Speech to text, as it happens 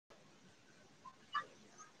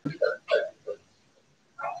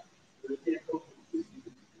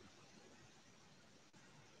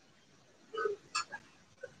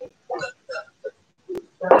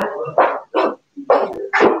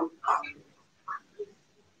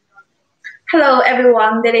Hello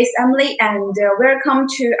everyone, this is Emily and welcome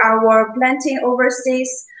to our Planting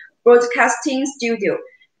Overseas Broadcasting Studio.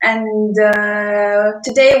 And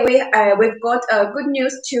today we've got good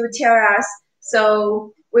news to tell us.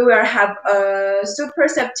 So we will have a Super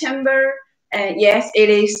September. Yes, it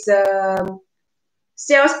is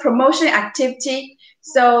sales promotion activity.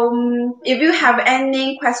 So if you have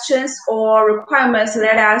any questions or requirements,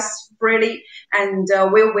 let us freely, and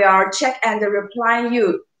we will check and reply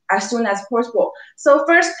you as soon as possible. So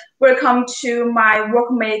first, welcome to my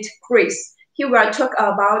workmate Chris. He will talk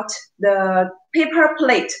about the paper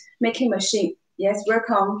plate making machine. Yes,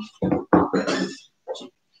 welcome.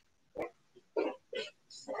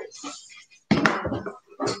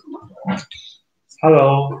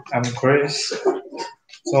 Hello, I'm Chris.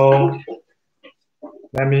 So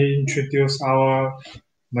let me introduce our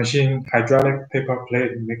machine, hydraulic paper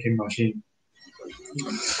plate making machine.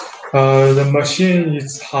 The machine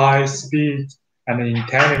is high speed and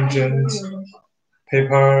intelligent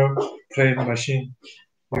paper plate machine.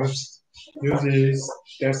 Uses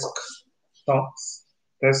desktop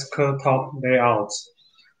layout.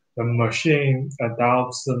 The machine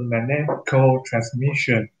adopts mechanical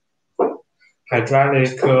transmission,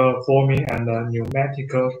 hydraulic forming, and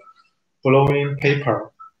pneumatic blowing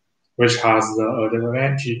paper, which has the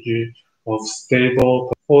advantage of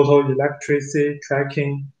stable photoelectricity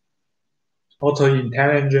tracking,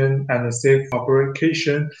 auto-intelligence, and safe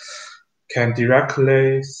fabrication, can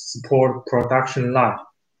directly support production line.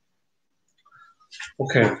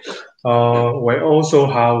 Okay, we also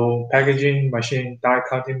have packaging machine, die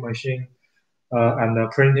cutting machine, and a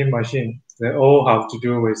printing machine. They all have to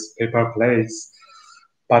do with paper plates,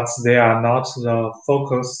 but they are not the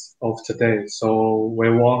focus of today, so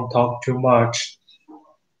we won't talk too much.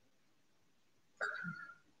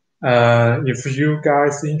 If you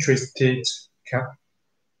guys interested,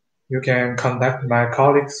 you can contact my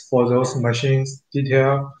colleagues for those machines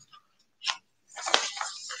detail.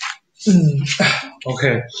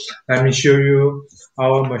 Okay, let me show you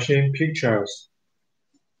our machine pictures.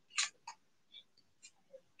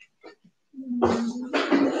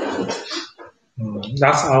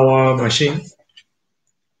 That's our machine.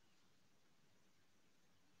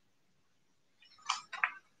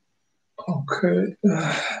 Okay,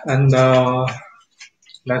 and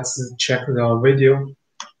let's check the video.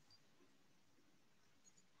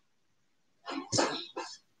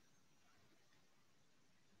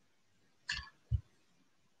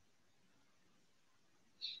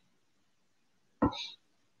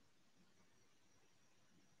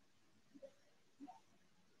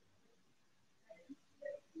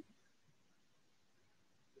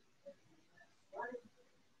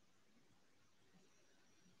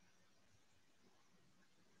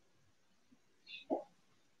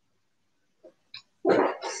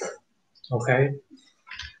 Okay.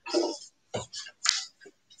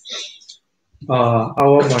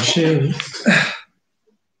 Our machine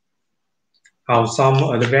have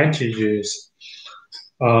some advantages,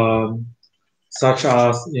 such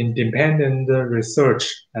as independent research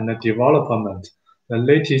and development. The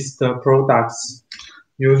latest products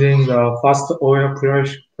using the fast oil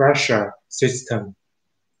pressure system.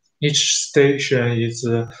 Each station is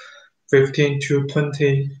 15 to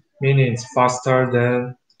 20 minutes faster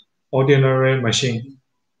than ordinary machine.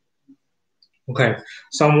 Okay,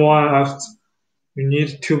 someone asked, you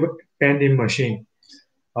need tube bending machine.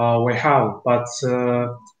 We have, but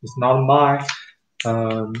it's not mine.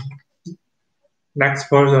 Next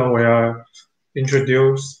person will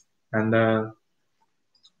introduce, and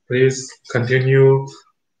please continue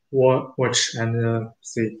watch and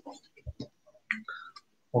see.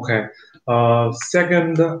 Okay.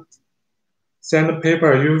 Second,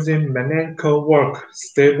 sandpaper using mechanical work,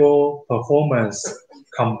 stable performance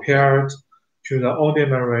compared to the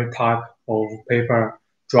ordinary type of paper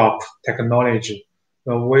drop technology.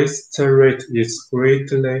 The waste rate is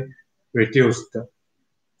greatly reduced.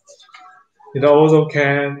 It also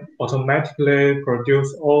can automatically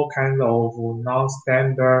produce all kinds of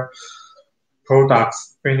non-standard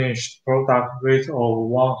products, finished product rate of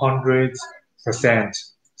 100%,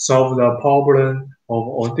 solve the problem of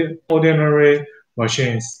ordinary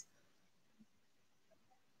machines.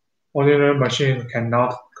 Ordinary machines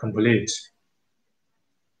cannot complete.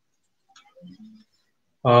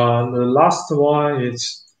 The last one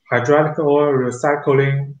is hydraulic oil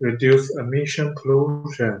recycling, reduce emission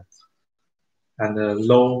pollution, and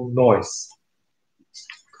low noise.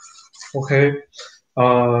 Okay,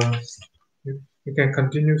 you can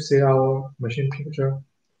continue see our machine picture.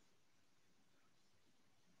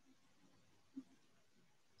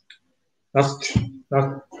 That's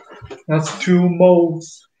two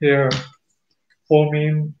modes here.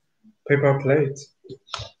 forming paper plate.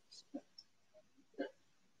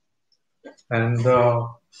 And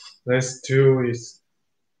this tool is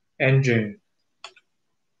engine.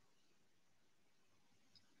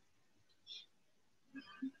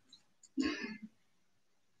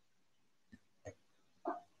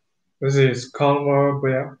 This is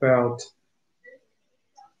conveyor belt.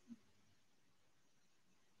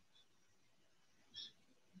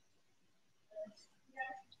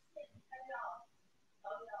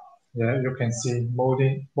 Yeah, you can see mold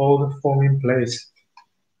forming plate.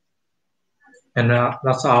 And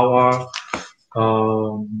that's our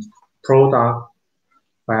product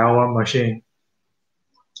by our machine.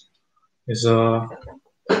 It's a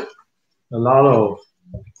lot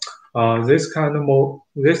of this kind of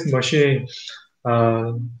this machine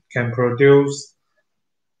can produce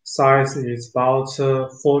size is about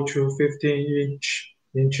 4 to 15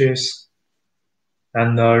 inches,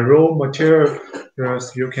 and raw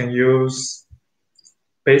materials you can use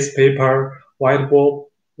base paper,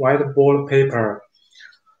 whiteboard paper,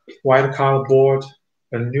 white cardboard,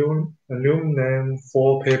 aluminum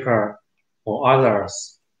foil paper, or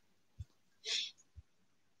others.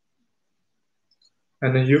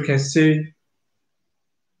 And you can see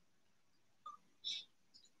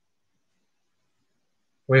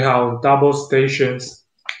we have double stations,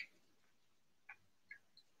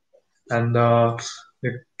 and the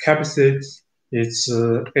capacity is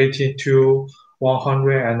 80 to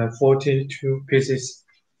 142 pieces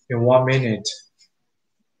in 1 minute.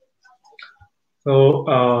 So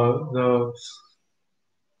the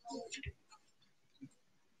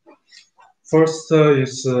first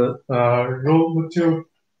is raw material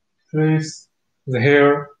place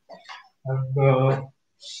here, and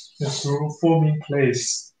it's forming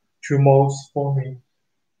place, 2 molds forming,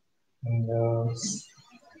 and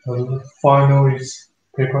the final is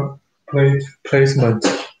paper plate placement.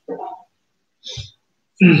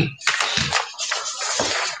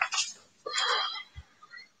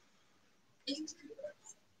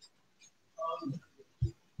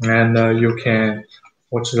 And you can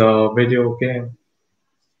watch the video game.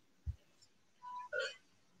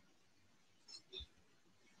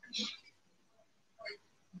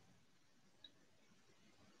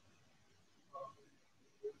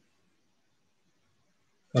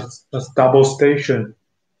 That's double station.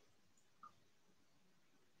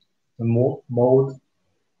 The mold.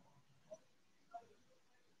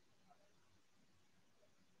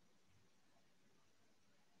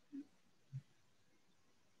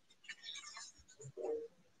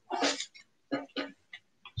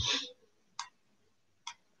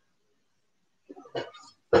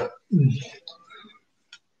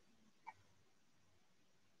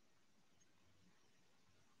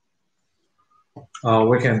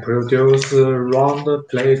 We can produce round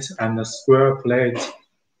plate and square plate,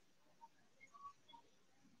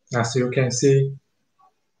 as you can see.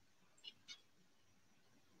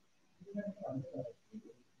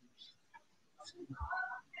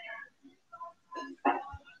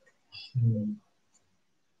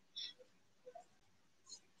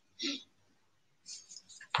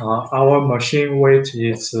 Our machine weight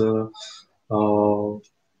is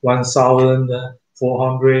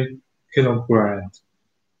 1,400 kilograms,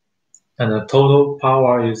 and the total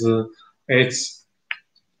power is 8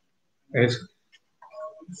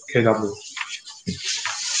 kW.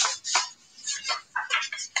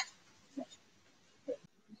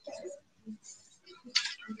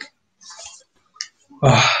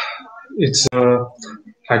 It's a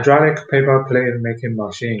hydraulic paper plate making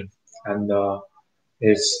machine, and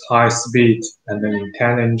it's high speed and an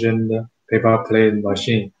intelligent paper plate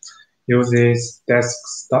machine. Uses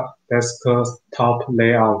desktop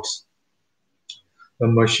layout. The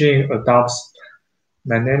machine adopts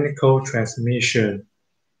mechanical transmission,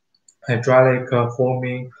 hydraulic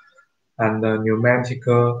forming, and pneumatic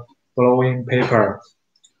blowing paper,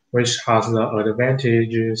 which has the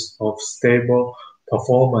advantages of stable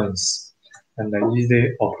performance and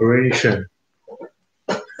easy operation,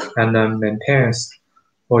 and maintains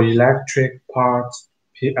for electric parts,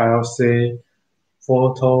 PLC,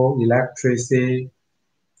 photoelectricity,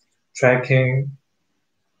 tracking,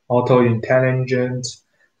 auto intelligence,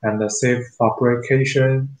 and safe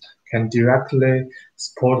fabrication can directly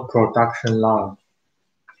support production line.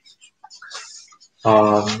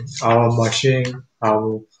 Our machine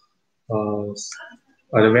have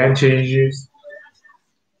advantages.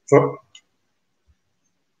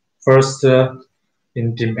 First,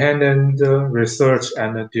 independent research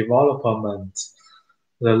and development.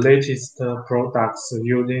 The latest products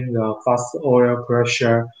using the fast oil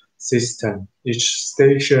pressure system. Each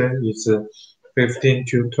station is 15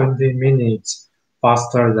 to 20 minutes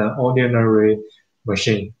faster than ordinary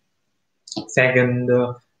machine. Second,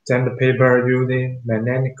 the paper using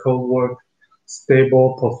mechanical work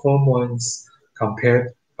stable performance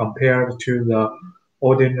compared to the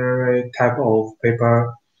ordinary type of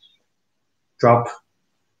paper drop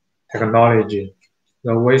technology.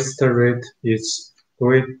 The waste rate is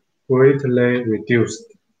greatly reduced.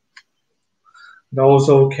 It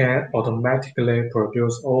also can automatically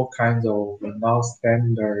produce all kinds of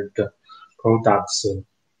non-standard products.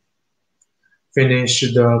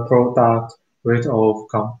 Finish the product rate of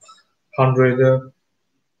 100%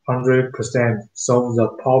 solve the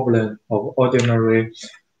problem of ordinary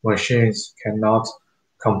machines cannot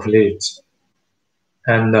complete.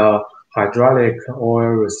 And hydraulic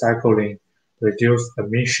oil recycling reduce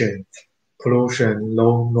emission, pollution,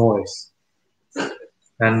 low noise.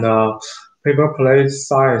 And paper plate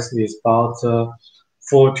size is about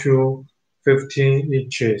 4 to 15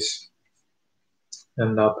 inches.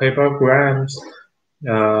 And paper grams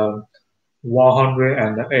 100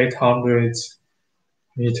 and 800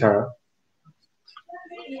 meter.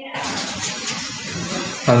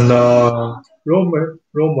 And raw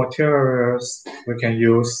materials we can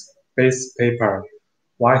use base paper,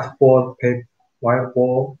 whiteboard paper,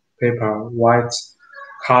 white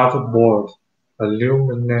cardboard,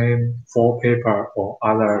 aluminum foil paper, or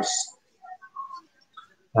others.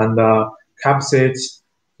 And capsite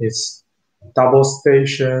is double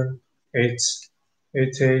station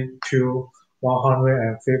 80 to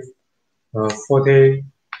 140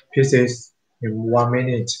 pieces in 1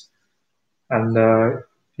 minute. And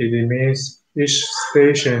it means each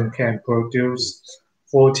station can produce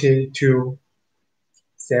 40 to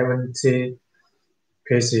 70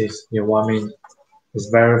 pieces in 1 minute. It's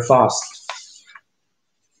very fast.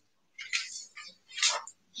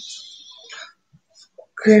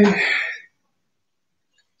 Okay,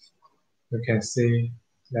 you can see.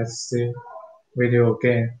 Let's see video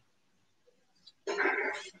again.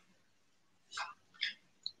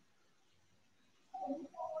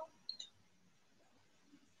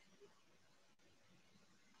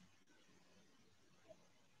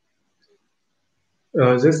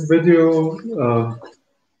 This video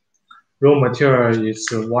raw material is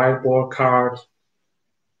a whiteboard card.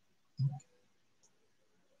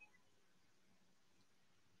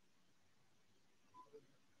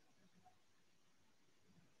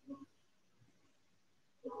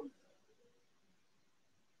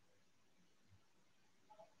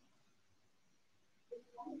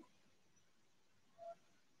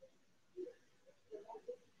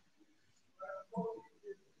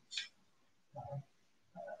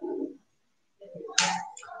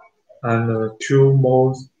 And two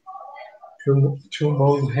molds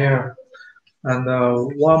here. And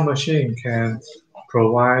one machine can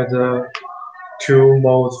provide 2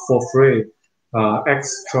 molds for free.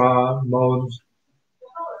 Extra molds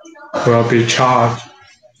will be charged.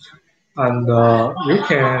 And you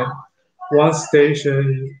can one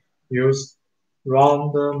station use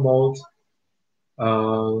round mold,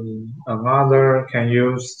 another can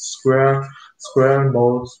use square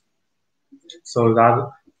molds, so that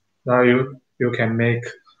you can make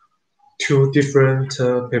 2 different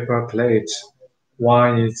paper plates.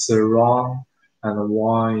 One is round and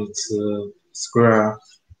one is square.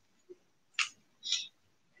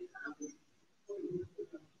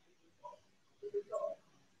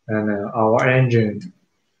 And our engine.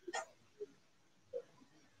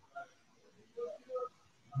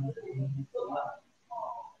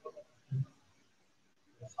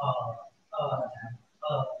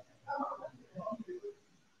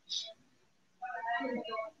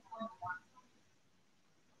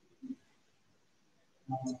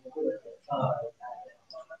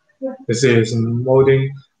 This is mold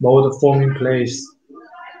forming place.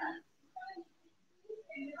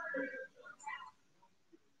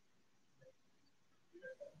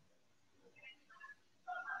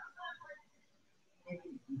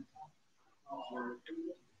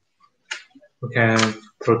 We can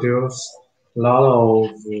produce a lot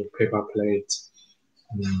of paper plates.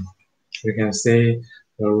 You can see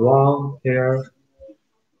the round here,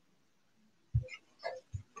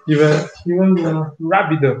 even the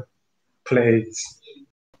rabbit plates,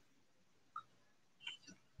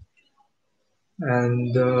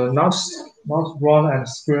 and not round and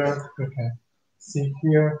square. You can see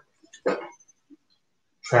here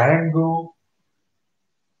triangle.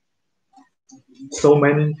 So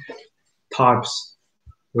many types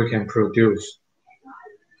we can produce.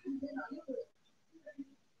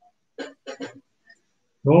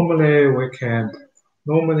 Normally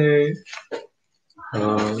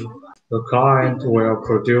the client will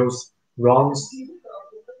produce round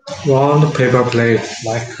round paper plate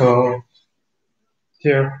like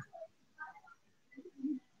here.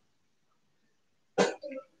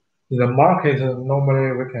 In the market,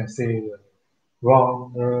 normally we can see the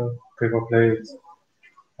round paper plate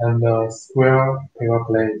and square paper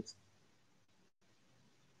plate.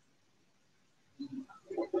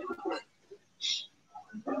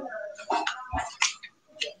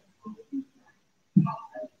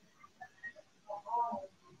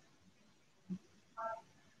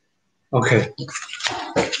 Okay,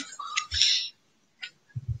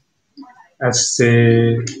 let's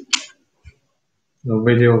see the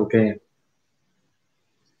video again.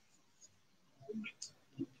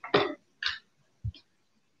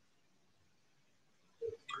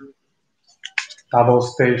 Double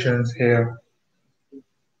stations here.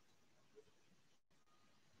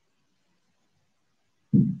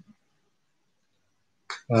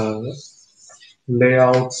 Uh,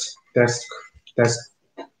 layout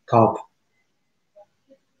desktop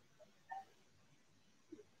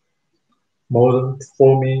modern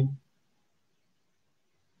forming.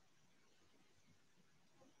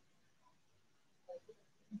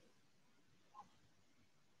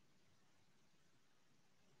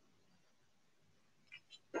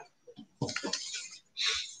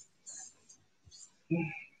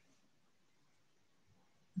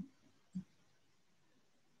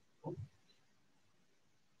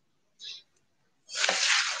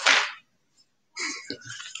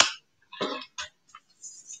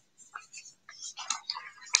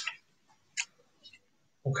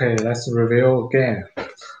 Okay, let's review again.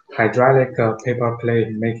 Hydraulic paper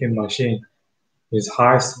plate making machine is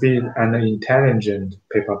high-speed and intelligent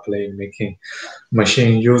paper plate making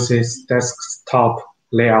machine uses desktop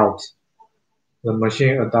layout. The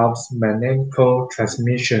machine adopts mechanical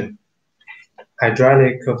transmission,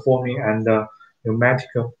 hydraulic forming, and pneumatic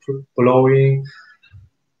blowing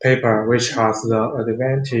paper, which has the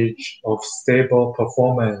advantage of stable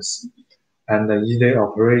performance and easy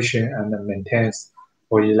operation and maintenance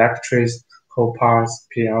for electrical parts,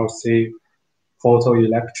 PLC,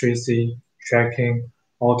 photoelectricity, tracking,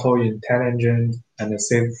 auto intelligence, and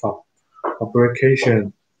safe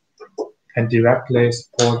fabrication can directly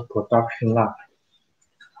support production line.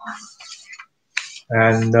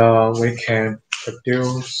 And we can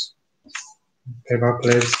produce paper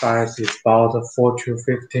plate size is about 4 to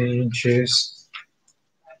 15 inches.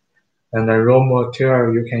 And the raw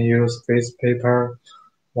material you can use base paper,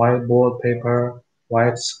 whiteboard paper,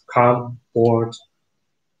 white cardboard,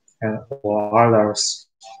 and or others.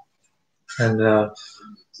 And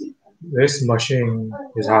this machine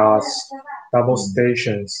has double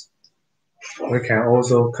stations. We can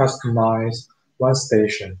also customize one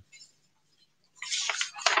station.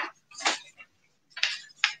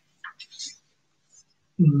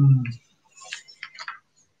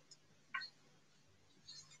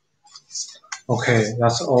 Okay,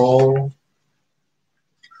 that's all.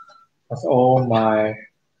 That's all my.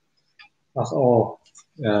 That's all.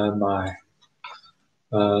 My.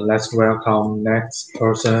 Let's welcome next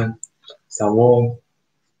person, Savon,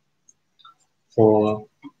 for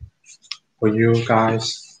you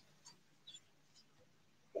guys.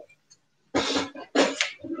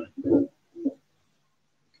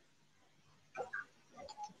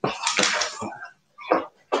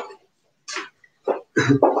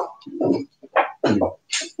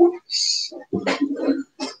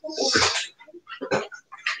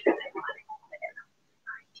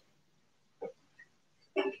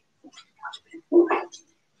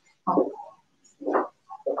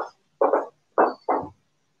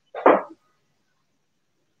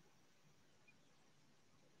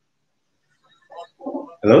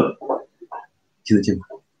 Hello? 听得见吗？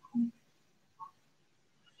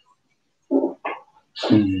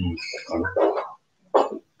好了。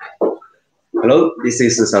Hello, this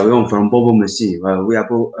is Xiaoyong from BOBO Machine. We are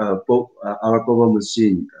our BOBO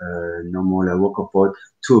Machine normally work for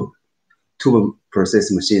tube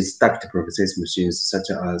process machines, duct process machines,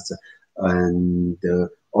 such as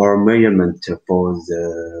or measurement for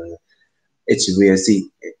the HVAC,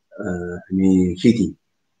 heating,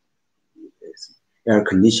 air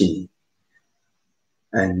conditioning,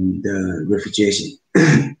 and refrigeration.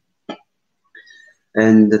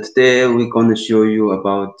 And today we're going to show you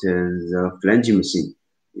about the flange machine.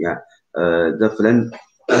 Yeah, the flange,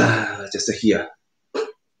 just here.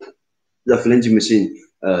 The flange machine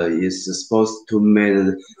is supposed to make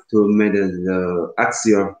the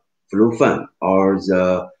axial flow fan or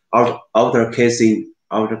the outer casing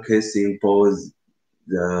for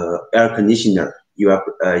the air conditioner.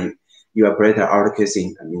 Evaporator outer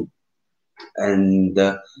casing. And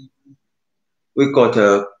we got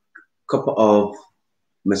a couple of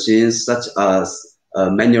machines such as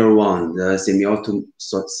manual one, the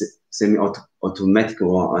semi-automatic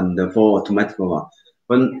one, and the full automatic one.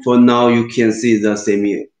 For now, you can see the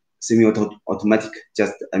semi-automatic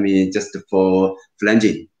just for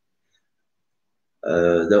flanging.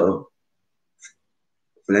 The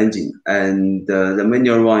flanging, and the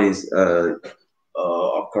manual one is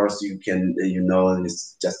of course you can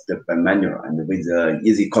it's just by manual and with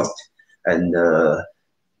easy cost, and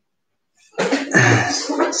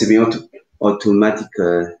semi-automatic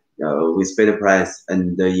with better price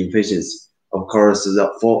and efficiency. Of course,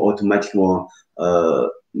 the full automatic one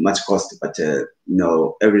much cost, but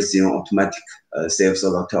everything automatic saves a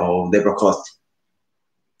lot of labor cost.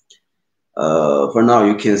 For now,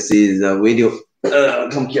 you can see the video.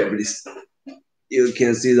 Come here, please. You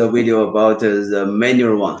can see the video about the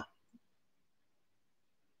manual one.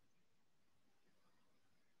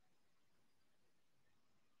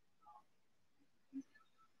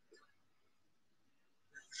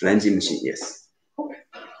 Flanging machine, yes.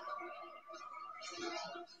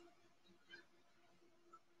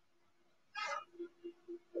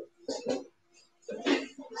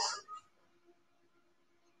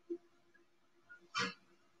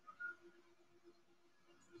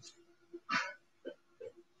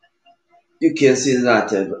 You can see that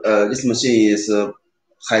this machine is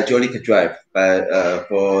hydraulic drive, but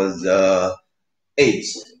for the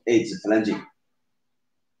edge flanging,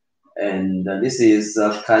 and this is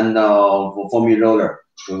a kind of foamy roller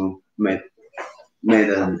to make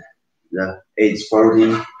the edge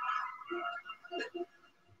folding.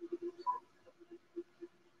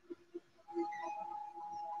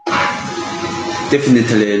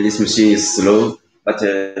 Definitely, this machine is slow, but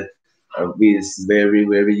with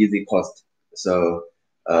very easy cost. So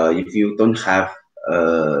if you don't have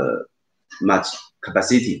much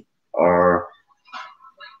capacity or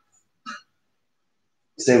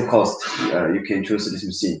save cost, you can choose this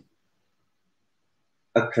machine.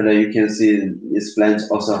 Actually, you can see this flange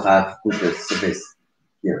also have good surface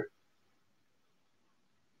here.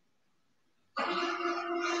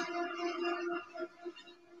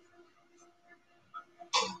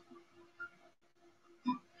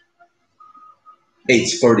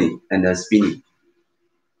 H40 and spinning.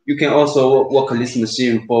 You can also work this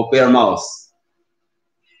machine for bare mouse.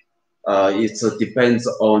 It depends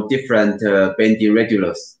on different bending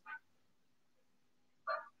radius.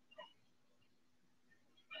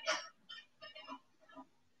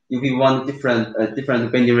 If you want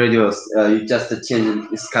different bending radius, you just change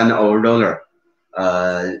this kind of roller.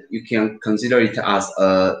 You can consider it as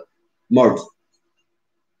a mold.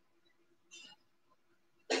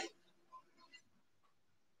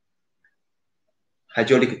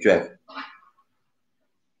 Hydraulic drive.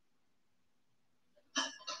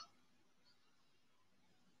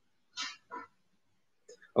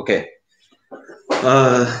 Okay.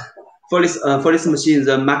 For this machine,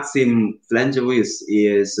 the maximum flange width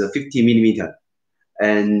is 50 millimeter,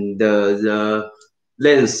 and the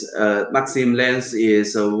length maximum length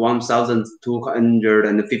is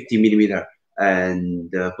 1,250 millimeter,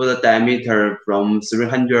 and for the diameter from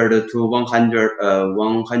 300 to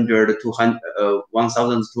 100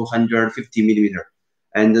 1,250 millimeter,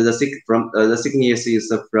 and the thickness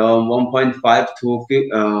is from 1.5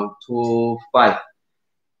 to 5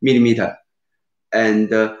 millimeter,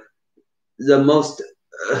 and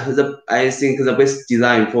I think the best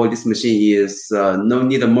design for this machine is no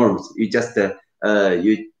need molds. You just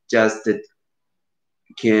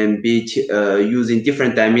can be using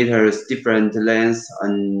different diameters, different lengths,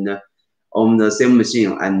 and on the same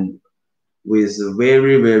machine, and with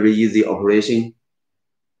very easy operation.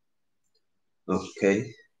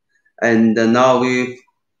 Okay, and now we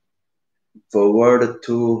forward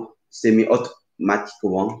to semi-automatic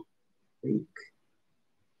one.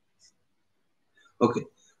 Okay.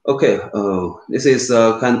 This is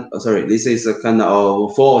This is a kind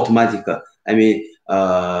of full automatic.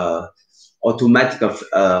 Automatic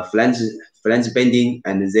flange bending,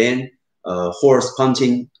 and then horse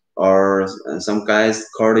punching, or some guys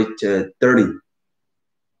call it turning,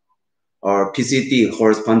 or PCD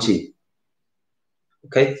horse punching.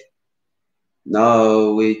 Okay.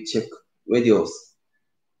 Now we check videos.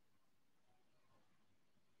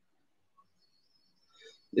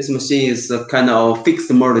 This machine is a kind of fixed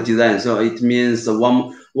mold design, so it means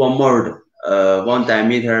one mold, one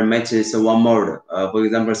diameter matches one mold. For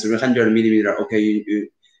example, 300 millimeter. Okay,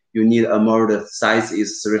 you need a mold size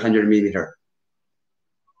is 300 millimeter.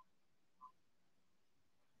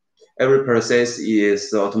 Every process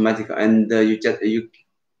is automatic, and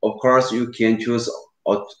of course you can choose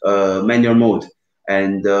manual mode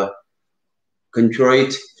and control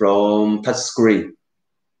it from touch screen.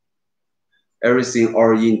 everything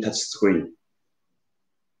all in touch screen.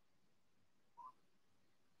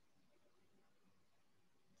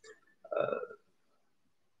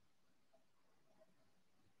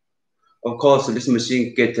 Of course, this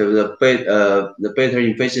machine get the better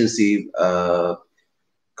efficiency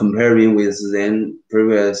comparing with than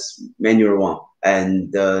previous manual one,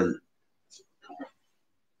 and the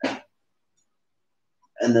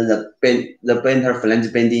better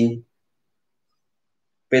flange bending,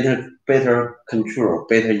 better control,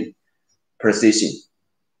 better precision.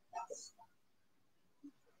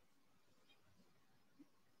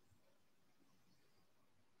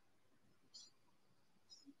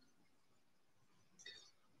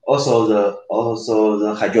 Also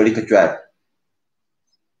the hydraulic drive.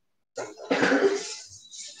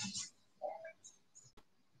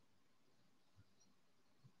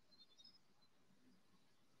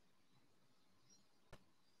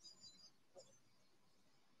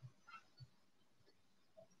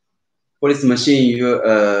 For this machine,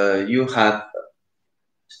 you have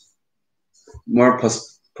more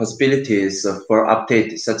possibilities for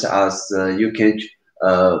update, such as you can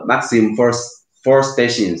maximum four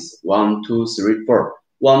stations, 1, 2, 3, 4.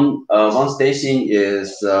 One station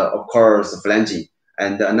is of course flanging,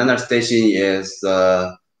 and another station is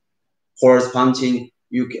horse punching.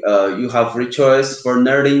 You have free choice for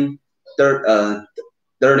knurling,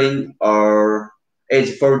 knurling or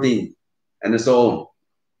edge folding, and so on.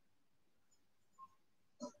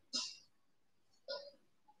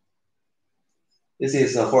 This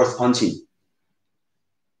is horse punching.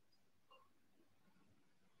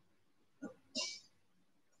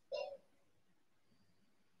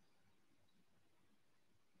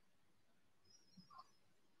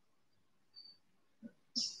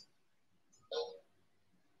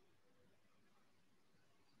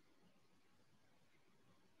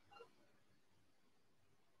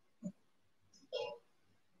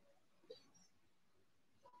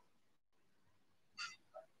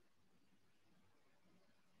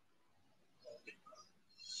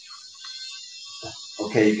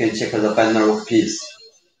 Okay, you can check the final piece.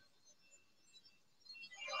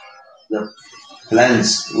 The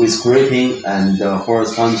plans with gripping and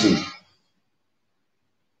horse punching.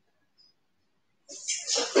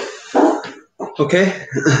 Okay.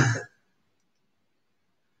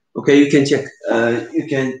 Okay, you can check. You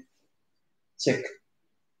can check.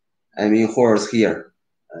 I mean, horse here,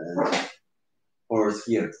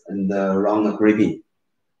 and around the gripping.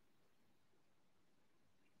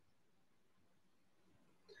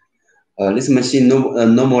 This machine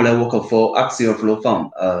normally work for axial flow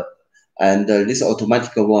farm. And this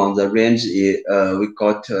automatic one, the range is, we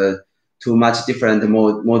got too much different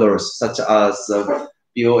models, such as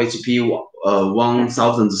BOHP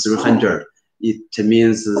 1300. It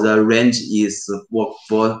means the range is work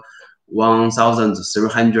for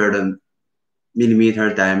 1300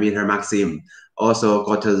 millimeter diameter maximum. Also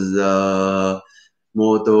got the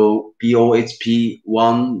model BOHP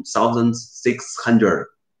 1600.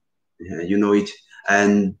 You know it,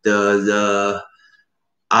 and the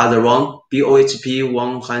other one, BOHP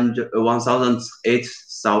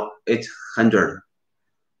 1800.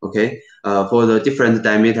 Okay, for the different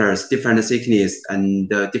diameters, different thickness, and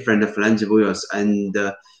different flange wheels, and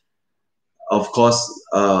of course,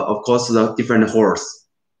 the different holes.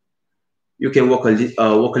 You can work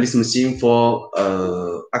this machine for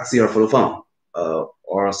axial flow farm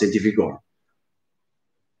or centrifugal.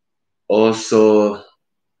 Also,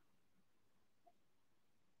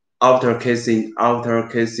 outer casing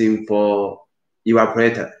for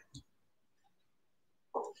evaporator.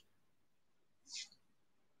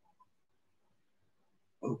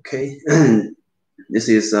 Okay, this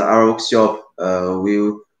is our workshop.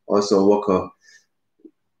 We also work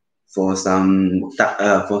for some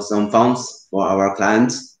funds for our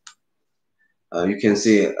clients. You can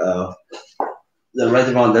see the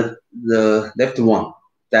right one, the left one,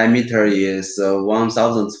 diameter is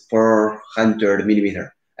 1400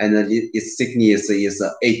 millimeter, and its thickness is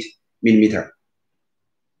 8 millimeter.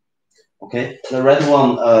 Okay, the red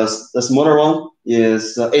one, the smaller one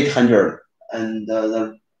is 800, and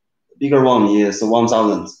the bigger one is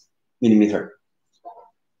 1000 millimeter.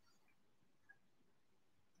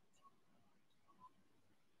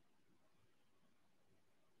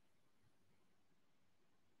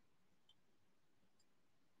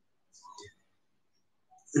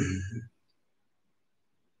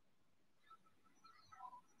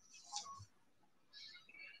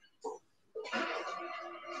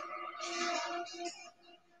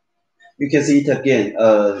 You can see it again.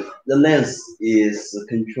 The lens is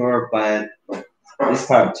controlled by this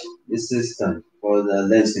part, this system for the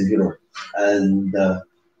lens controller, and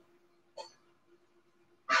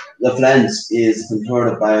The flange is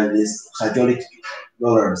controlled by these hydraulic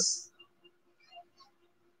rollers.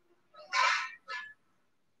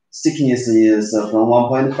 Thickness is from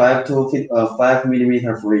 1.5 to 5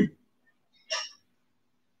 millimeter free.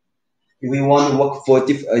 If we want to work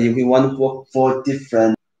for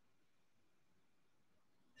different,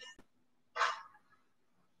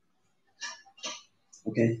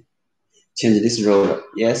 okay, change this roller.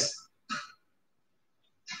 Yes.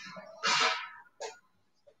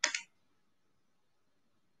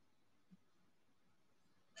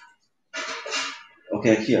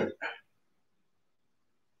 Okay, here.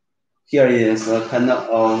 Here is a kind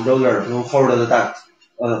of roller to hold the duct.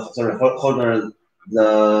 Hold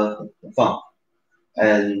the fan.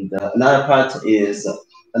 And another part is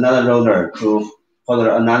another roller to hold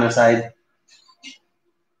another side.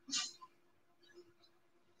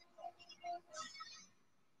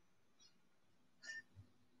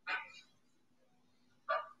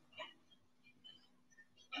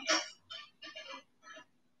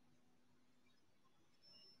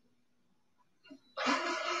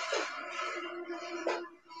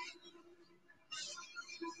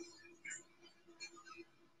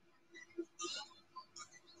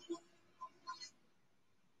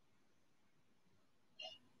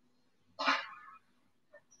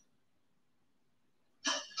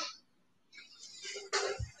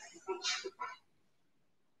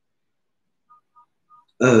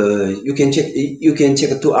 You can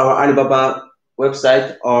check to our Alibaba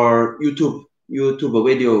website or YouTube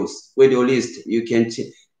video list. You can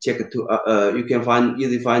check to you can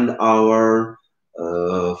find our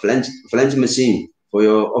flange machine for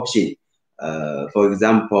your option. For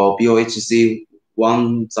example, BOHC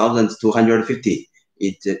 1250.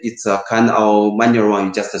 It's a kind of manual one.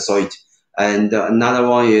 You just saw it. And another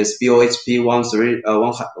one is BOHP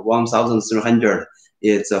 1300.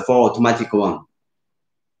 It's a full automatic one.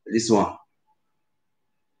 This one.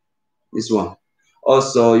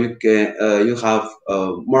 Also, you can you have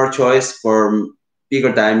more choice for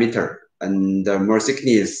bigger diameter and more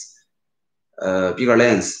thickness, bigger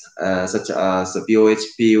length, such as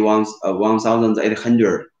BOHP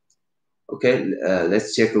 1800. Okay,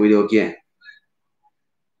 let's check the video again.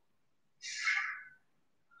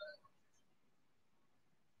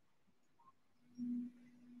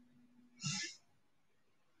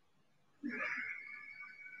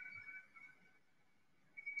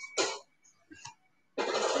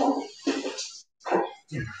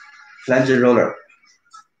 Flange roller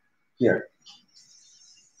here.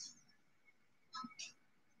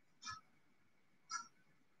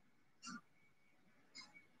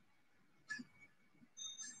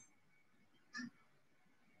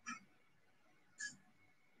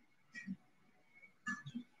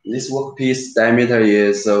 This workpiece diameter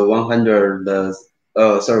is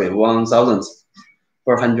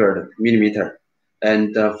 1400 millimeter,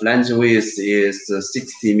 and the flange width is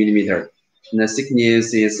 60 millimeter, and the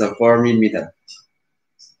thickness is 4 millimeter.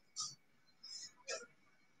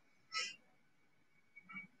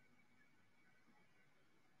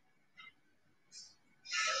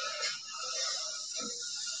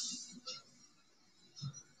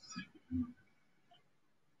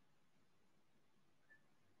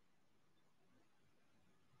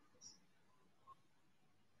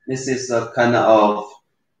 This is a kind of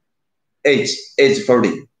edge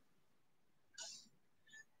folding.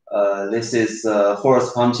 This is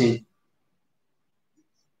horse punching.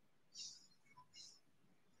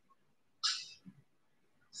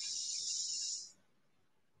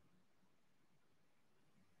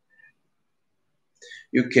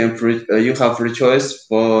 You have free choice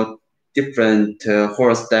for different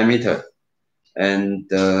horse diameter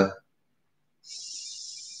and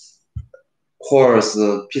horse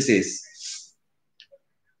pieces.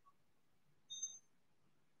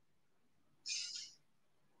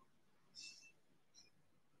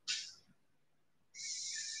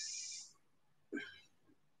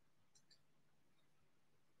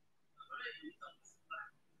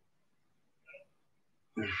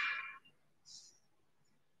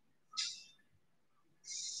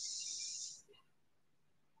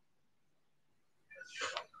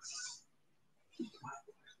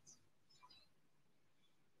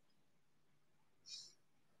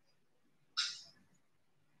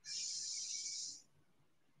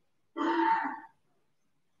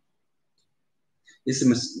 This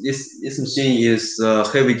machine is a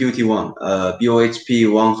heavy duty one,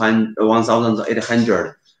 BOHP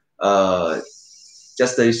 1800.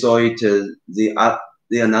 Just you saw it. The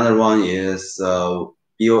another one is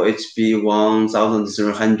BOHP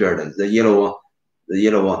 1300, the yellow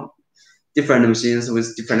one. different machines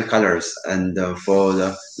with different colors, and for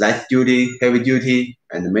the light duty, heavy duty,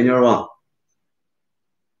 and the manual one.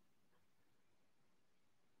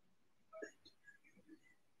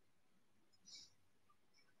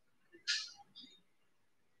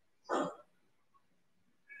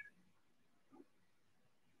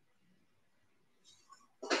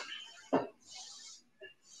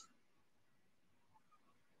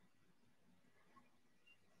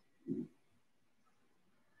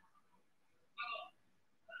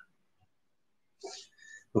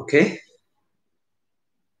 Okay.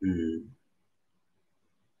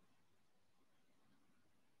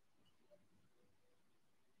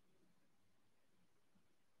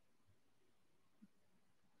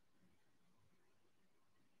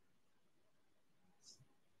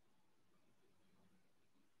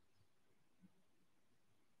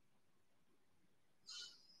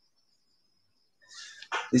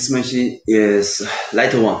 This machine is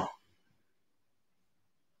light one.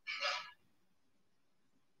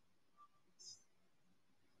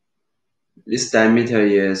 This diameter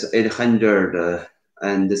is 800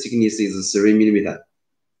 and the thickness is 3 millimeter.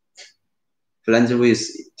 Flange width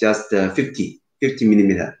just 50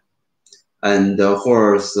 millimeter, and the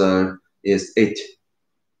holes is 8.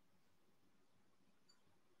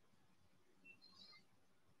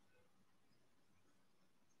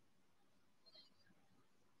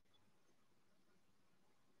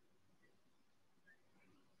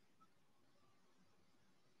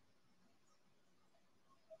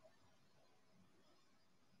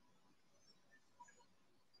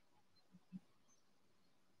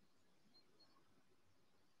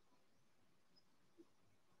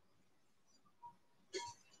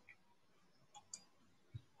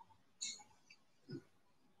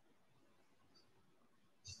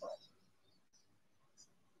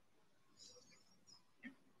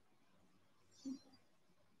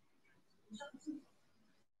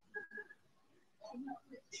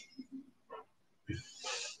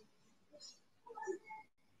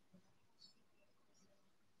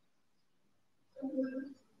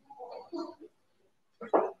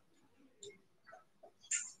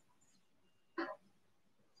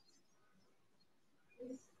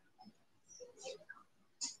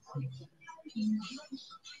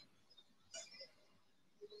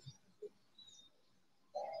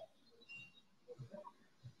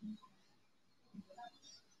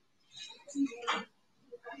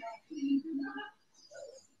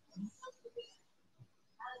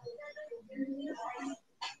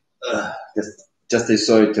 Just I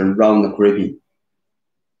saw it around creeping.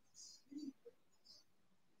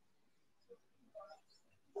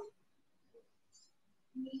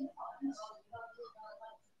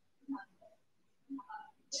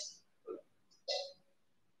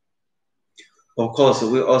 Of course,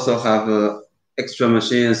 we also have extra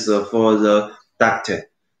machines for the duct,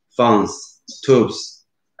 fans, tubes,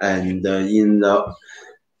 and in the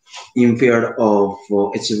field of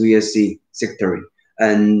HVAC sector.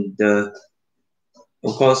 And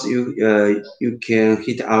of course, you can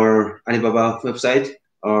hit our Alibaba website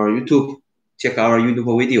or YouTube, check our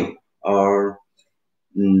YouTube video, or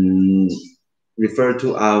refer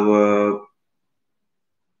to our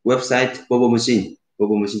website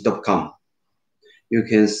bobomachine.com. You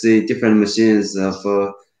can see different machines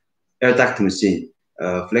for air duct machine,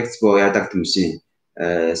 flexible air duct machine,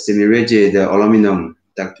 semi-rigid aluminum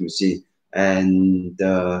duct machine, and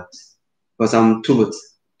for some tube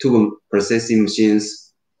processing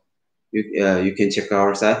machines, you can check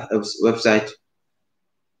our website.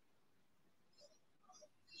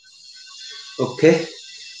 Okay.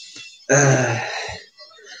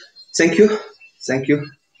 Thank you. Thank you.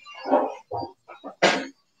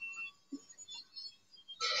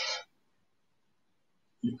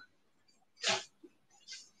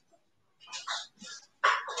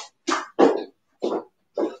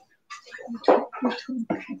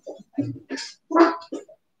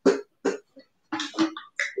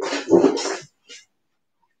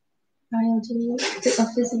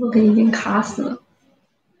 Facebook 已经卡死了。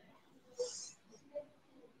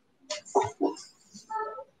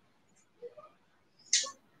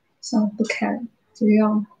算了，不开了，就这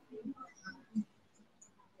样吧。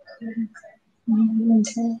能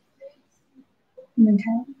开，能开，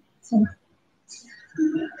算了，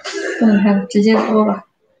不能开了，直接播吧。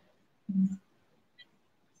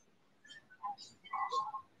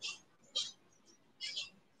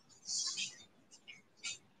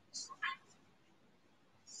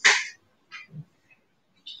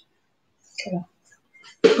开了。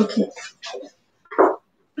OK。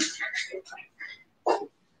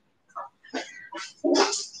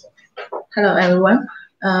Hello everyone.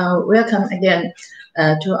 Welcome again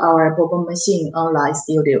to our BOBO Machine online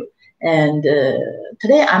studio. And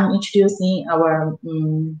today I'm introducing our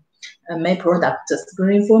main product, the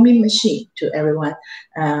screen forming machine, to everyone.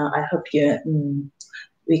 I hope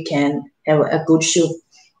we can have a good show.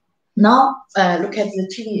 Now look at the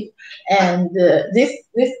TV, and this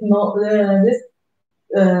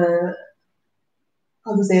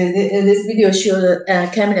video shows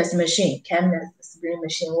cabinet machine, cabinet screen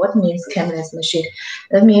machine. What means cabinet machine?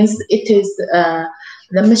 That means it is the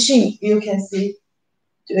machine you can see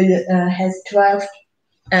has 12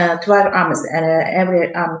 arms, and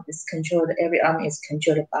every arm is controlled. Every arm is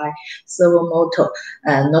controlled by servo motor,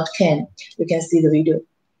 not cam. You can see the video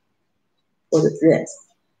for the threads.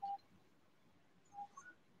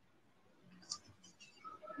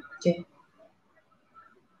 Okay.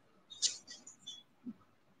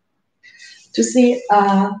 To see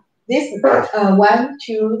this 1,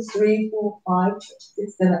 2, 3, 4, 5,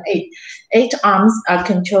 6, 7, 8. 8 arms are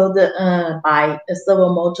controlled by a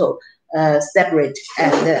servo motor, separate,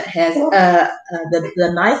 and has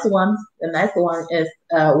the ninth one. The ninth one is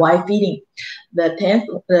Y feeding. The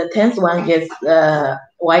tenth one is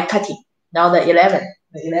Y cutting. Now the 11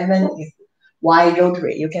 is Y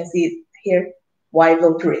rotary. You can see here Y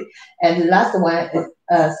rotary, and the last one is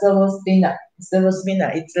servo spinner. Servo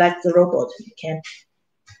spinner, it's like the robot. You can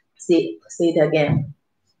see it again.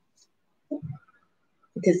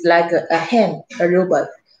 It is like a hand, a robot,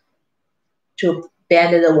 to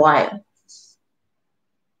bend the wire.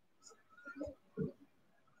 You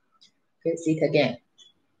can see it again.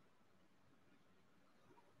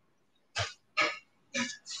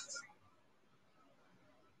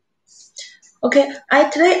 Okay,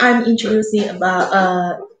 today I'm introducing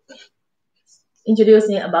about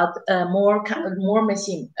more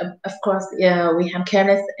machine. Of course, we have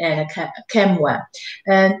camless and cam one.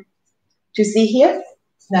 And to see here,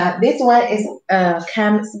 now this one is a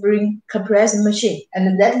cam spring compression machine,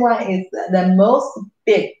 and that one is the most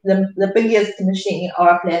big, the biggest machine in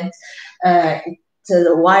our plant. It's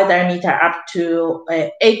the wide diameter up to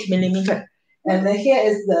 8 millimeter. And here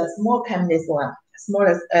is the small camless one.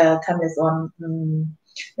 Smallest camless one,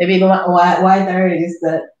 maybe the one wider is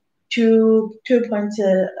the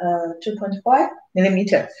 2.5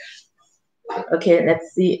 millimeter. Okay,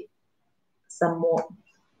 let's see some more.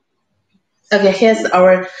 Okay, here's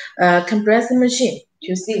our compressor machine.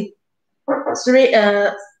 You see,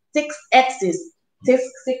 6-axis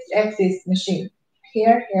machine.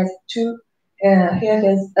 Here has two. Here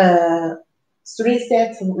has 3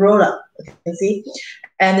 sets of roller. You can see,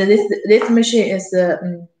 and this machine is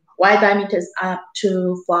wide diameters up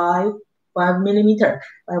to 5 millimeter,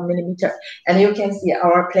 and you can see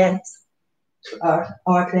our plant,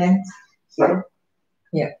 our plant here.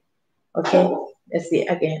 Yeah. Okay, let's see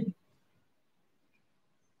again.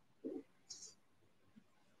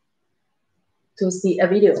 To see a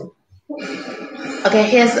video. Okay,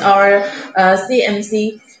 here's our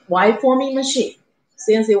CNC wire forming machine.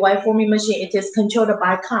 CNC wire forming machine. It is controlled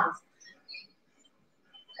by cams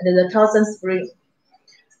and the 1,000 spring.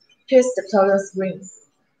 Here's the 1,000 springs.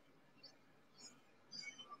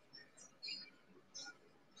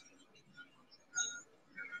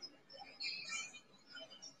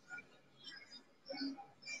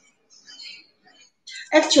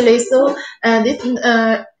 Actually, so this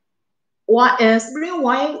spring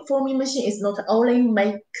wire forming machine is not only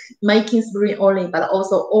making spring only, but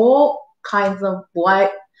also all kinds of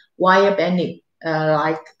wire bending,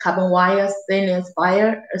 like carbon wire, stainless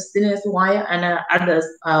wire, and others,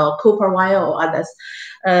 copper wire or others.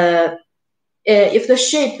 If the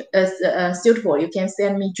shape is suitable, you can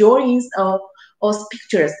send me drawings or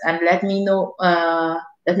pictures and let me know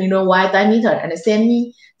wire diameter, and send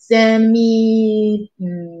me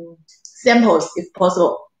samples if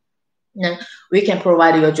possible. And we can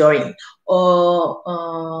provide you a drawing, or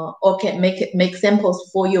can make samples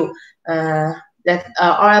for you. That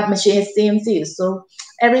our machine is CNC, so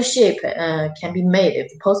every shape can be made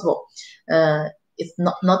if possible. It's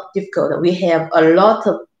not difficult. We have a lot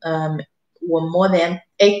of more than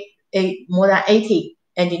 80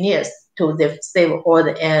 engineers to save all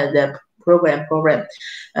the program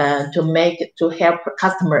to help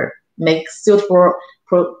customer make suitable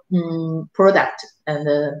product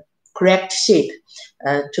and correct shape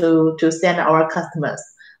to send our customers.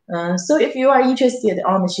 So if you are interested in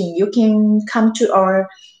our machine, you can come to our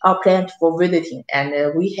plant for visiting,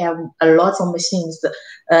 and we have a lot of machines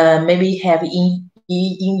maybe have in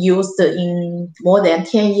used in more than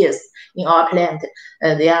 10 years in our plant.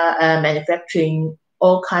 They are manufacturing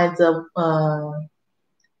all kinds of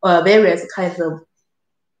various kinds of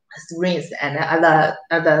springs and other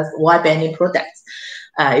wire bending products.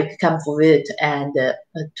 you can come for it and to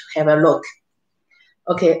have a look.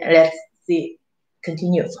 Okay, let's see.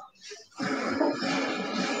 Continue.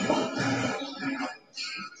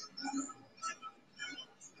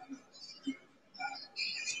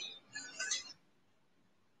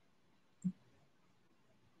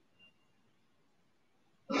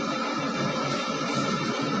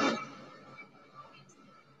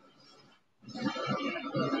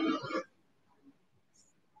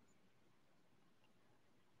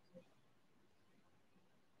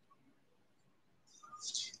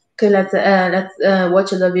 Okay, let's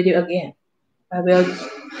watch the video again. I will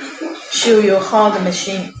show you how the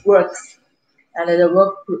machine works and the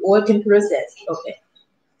working process. Okay,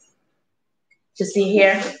 to see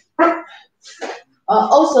here.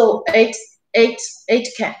 Also eight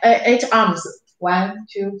arms. 1,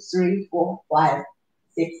 2, 3, 4, 5,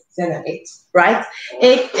 6, 7, 8. Right?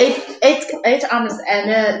 Eight arms,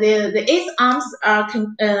 and the 8 arms are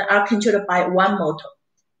controlled by one motor.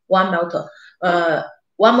 One motor.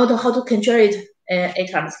 How to control it?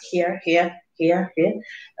 8 arms here.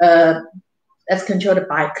 That's controlled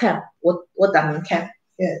by cam. What that mean cam?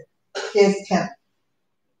 Here's cam.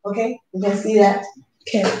 Okay, you can see that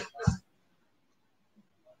cam.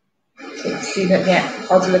 Okay, see that again.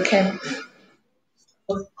 How the cam?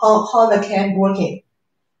 How the cam working?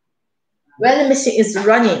 When the machine is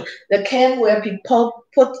running, the cam will be put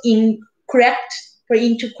into correct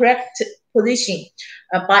position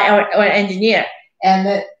by our engineer,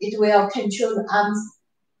 and it will control the arms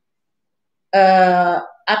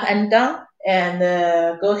up and down, and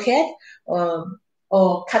go ahead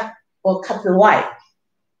or cut the wire.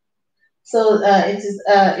 So it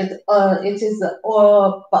is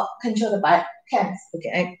all controlled by cams.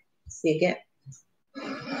 Okay, see again.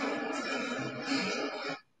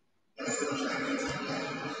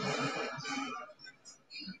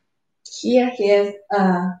 Here's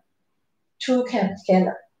 2 cams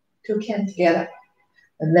together,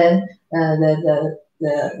 and then the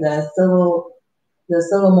servo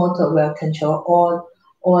motor will control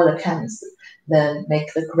all the cams, then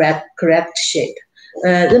make the correct shape.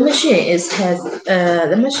 The machine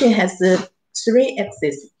has 3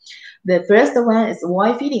 axes. The first one is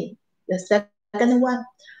wire feeding. The second one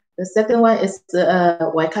is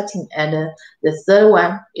wire cutting, and the third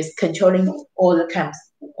one is controlling all the cams.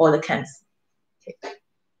 Okay.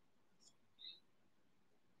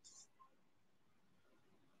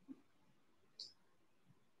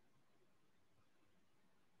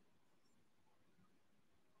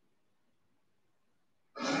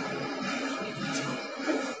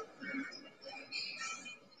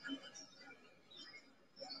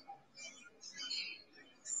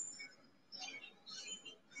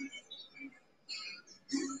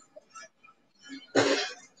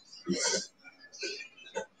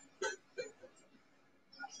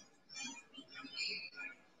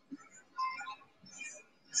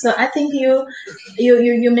 So I think you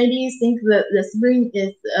maybe think that the spring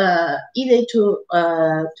is easy to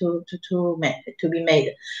be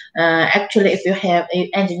made. Actually, if you have an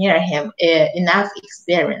engineer have enough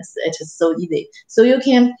experience, it is so easy. So you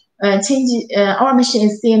can change. Our machine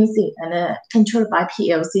is CNC and controlled by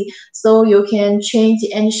PLC, so you can change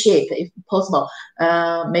any shape if possible.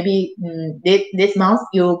 Maybe this month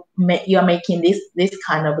you are making this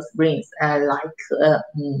kind of springs like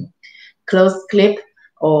close clip,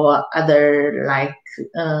 or other like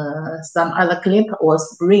some other clip or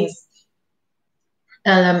springs.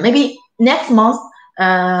 Maybe next month,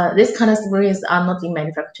 this kind of springs are not in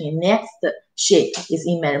manufacturing. Next shape is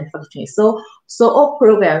in manufacturing. So all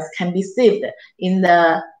programs can be saved in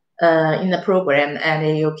the program,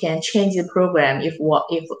 and you can change the program if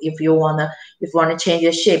you wanna change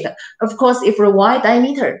the shape. Of course, if the wire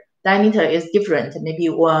diameter is different. Maybe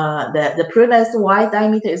the previous wire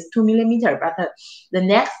diameter is 2 millimeter, but the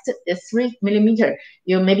next is 3 millimeter.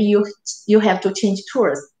 You have to change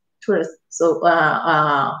tools. So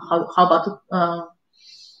how about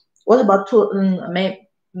what about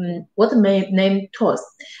what may name tools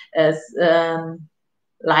as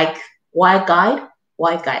like wire guide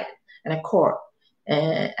and a core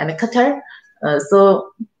and a cutter.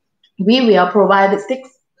 So we will provide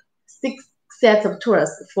six sets of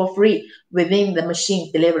tools for free within the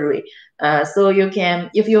machine delivery. So you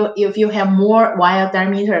can, if you have more wire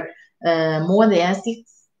diameter, more than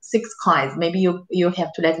six kinds, maybe you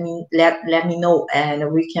have to let me know,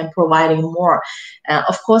 and we can provide you more.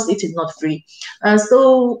 Of course, it is not free.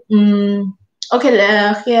 Okay,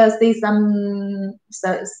 here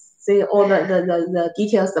see all the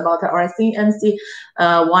details about our CNC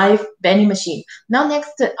wire bending machine. Now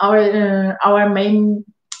next, our main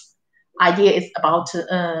idea is about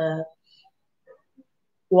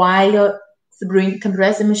wide spring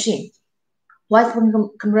compressor machine. Wide spring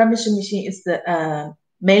compressor machine is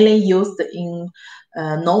mainly used in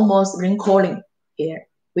normal spring cooling here,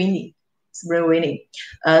 spring winding.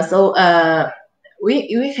 So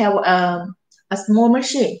we have a small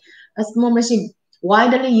machine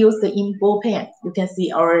widely used in ball pen. You can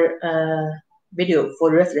see our video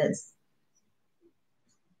for reference.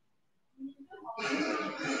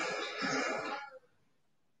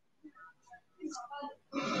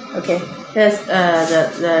 Okay, here's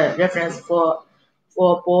the reference for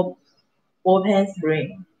ball pen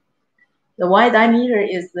spring. The wide diameter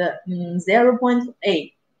is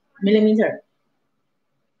 0.8 millimeter.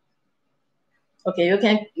 Okay, you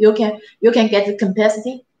can get the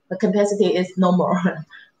capacity. The capacity is no more.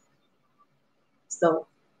 So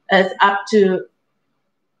it's up to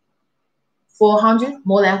 400,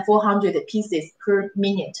 more than 400 pieces per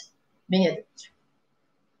minute.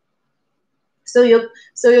 So you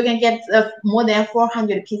can get more than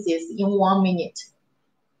 400 pieces in 1 minute.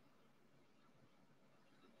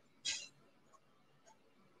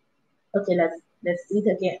 Okay, let's see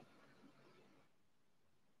it again.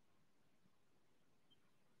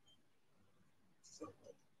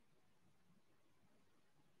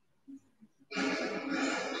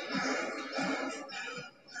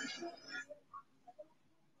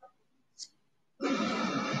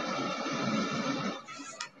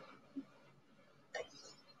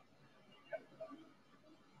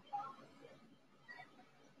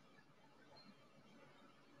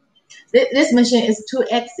 This machine is two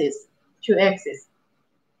axis.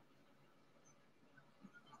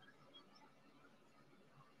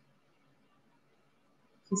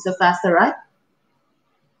 It's so faster, right?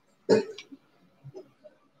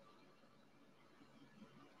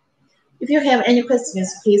 If you have any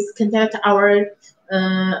questions, please contact our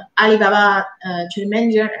Alibaba trade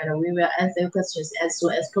manager, and we will answer your questions as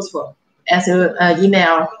soon as possible, as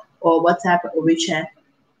email or WhatsApp or WeChat.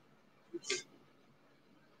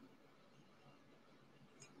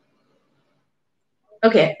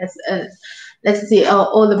 Okay, let's see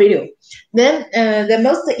all the video. Then the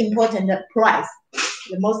most important price.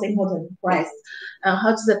 How to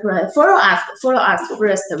the price? Follow us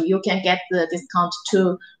first. You can get the discount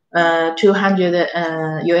to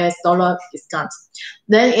 $200 US discount.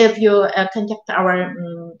 Then if you contact our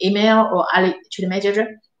email or trade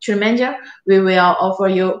manager, we will offer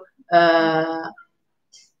you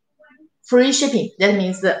free shipping. That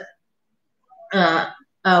means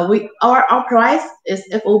our price is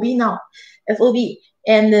FOB now,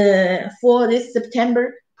 and for this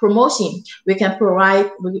September promotion, we can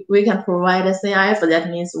provide a CIF. That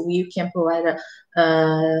means we can provide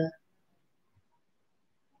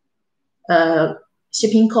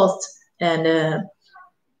shipping cost and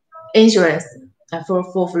insurance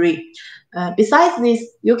for free. Besides this,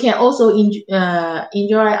 you can also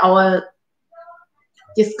enjoy our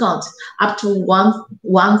discount up to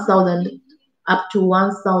 $1,000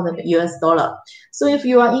 US. So if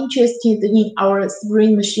you are interested in our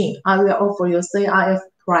spring machine, I will offer you CIF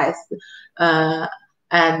price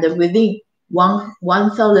and within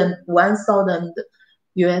 $1,000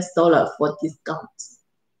 US for discount.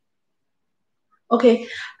 Okay,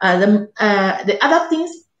 the other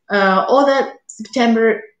things, all the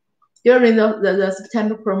September, during the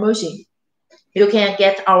September promotion, you can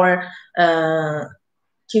get our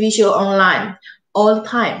TV show online all the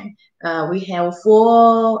time. We have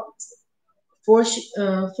four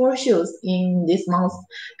shows in this month,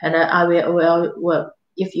 and I will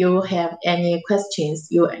if you have any questions,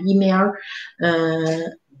 you email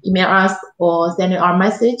us or send our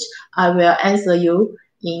message. I will answer you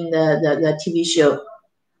in the TV show.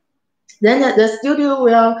 Then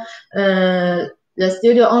the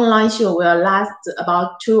studio online show will last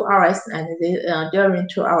about 2 hours, and during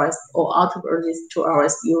 2 hours or out of these 2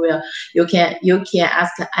 hours, you can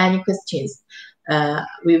ask any questions.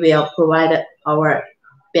 We will provide our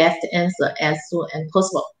best answer as soon as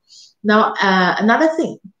possible. Now, another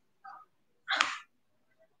thing,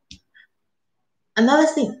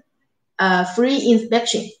 free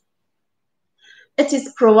inspection. It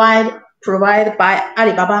is provided by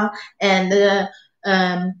Alibaba, and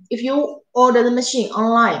if you order the machine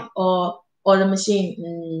online or the machine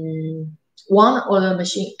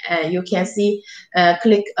you can see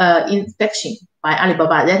click inspection by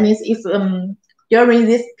Alibaba. That means if during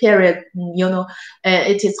this period,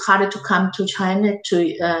 it is hard to come to China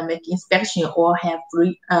to make inspection or have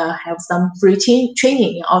some free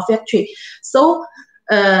training in our factory. So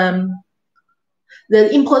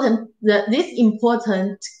this important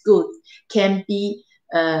goods can be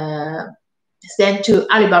sent to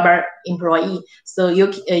Alibaba employee. So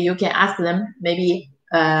you can ask them, maybe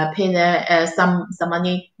pay them some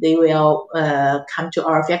money, they will come to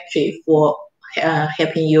our factory for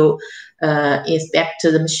helping you inspect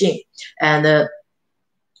the machine. And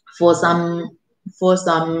for some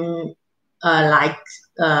like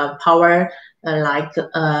power, like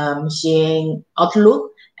machine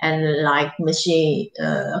outlook, and like machine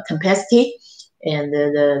capacity, and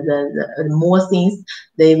the more things,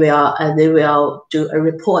 they will do a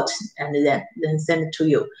report and then send it to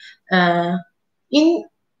you. In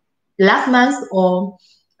last month or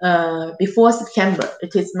before September,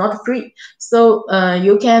 it is not free. So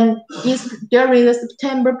you can, during the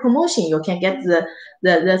September promotion, you can get the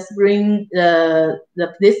spring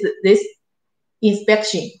this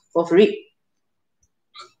inspection for free.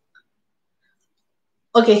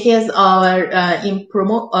 Okay, here's our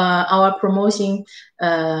our promotion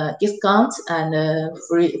discount and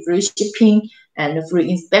free shipping and free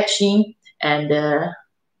inspection and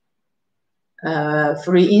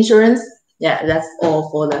free insurance. Yeah, that's all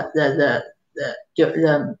for the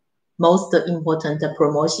most important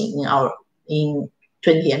promotion in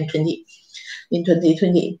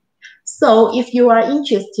 2020. So if you are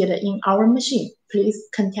interested in our machine, please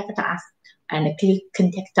contact us and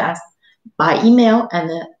contact us by email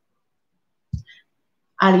and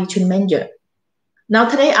Ali Manager. Now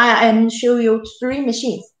today I am showing you 3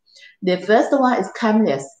 machines. The first one is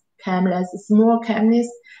camless, small camless,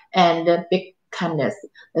 and big camless.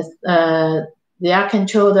 They are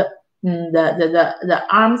controlled. The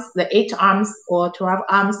arms, the 8 arms or 12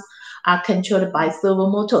 arms, are controlled by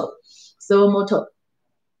servo motor.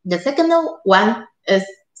 The second one is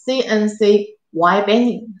CNC wire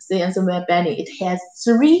bending. It has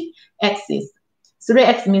 3 axes. 3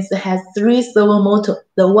 axes means it has 3 servo motor.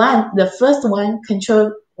 The first one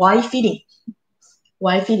controls wire feeding.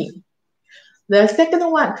 The second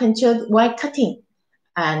one controls wire cutting,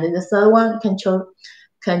 and the third one control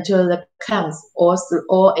the cams or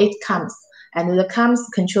 8 cams, and the cams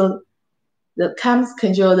control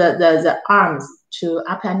the arms to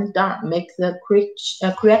up and down, make the correct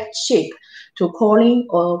shape, to calling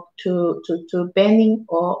or to bending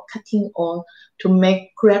or cutting or to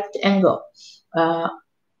make correct angle.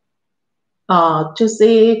 To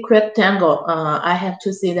see correct angle, I have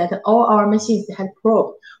to say that all our machines have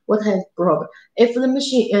probe. What has probe? If the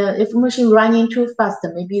machine running too fast,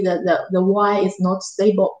 maybe the wire is not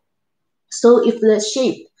stable. So if the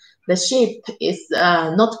shape is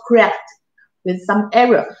not correct, with some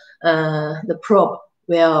error, the probe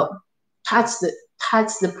will touch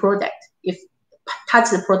the product. If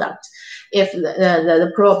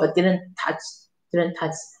the probe didn't touch,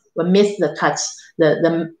 will miss the touch,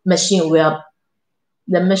 the machine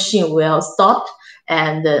will stop,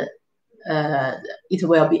 and it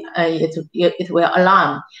will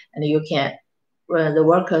alarm, and you can the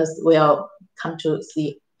workers will come to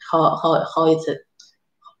see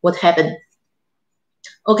what happened.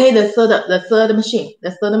 Okay, the third machine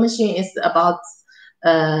is about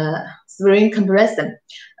spring compression.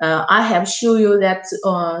 I have shown you that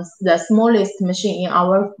the smallest machine in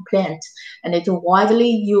our plant, and it's widely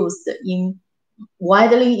used in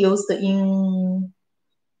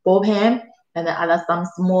ball pen and other some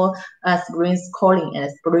small springs calling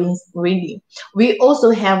and springs reading. We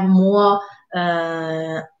also have more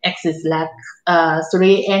axes like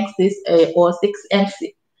 3 axis or 6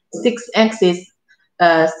 axis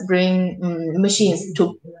spring machines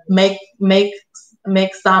to make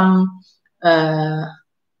some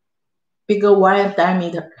bigger wire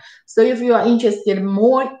diameter. So if you are interested in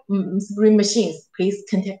more spring machines, please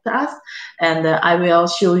contact us, and I will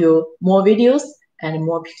show you more videos and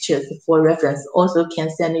more pictures for reference. Also can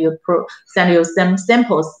send you some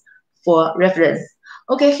samples for reference.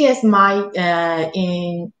 Okay, here's my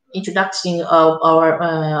introduction of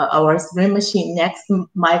our spring machine. Next,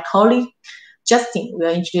 my colleague Justin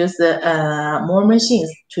will introduce more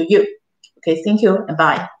machines to you. Okay, thank you and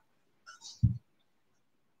bye.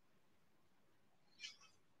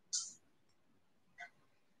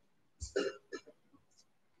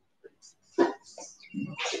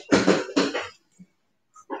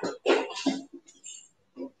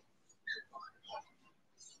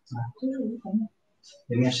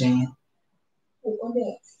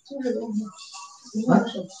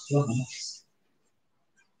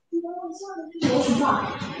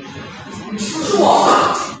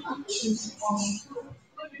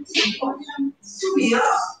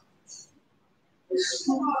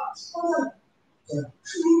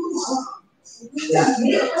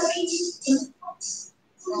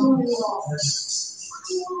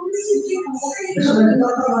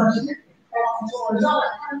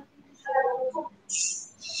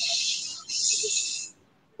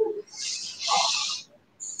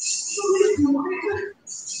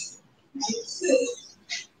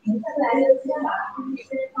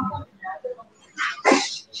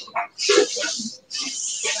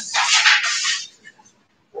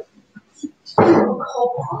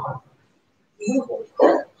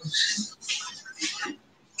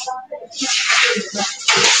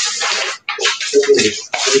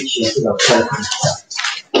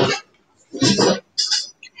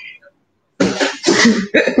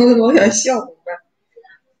 我老想笑，怎么办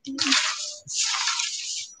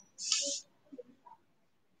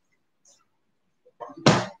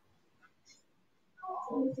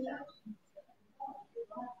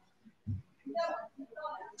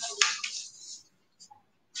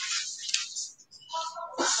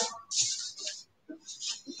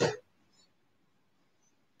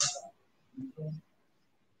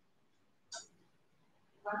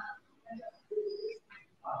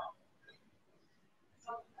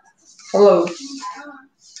？Hello.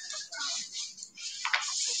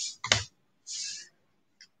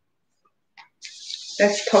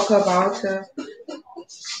 Let's talk about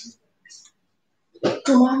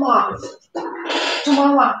猪妈妈，猪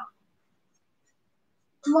妈妈，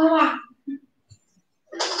猪妈妈。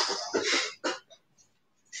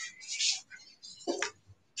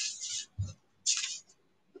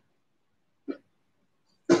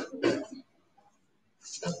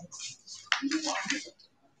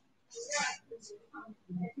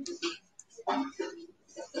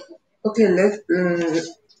Okay,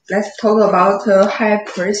 let's talk about high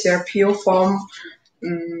pressure pill form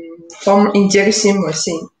injection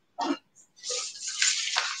machine.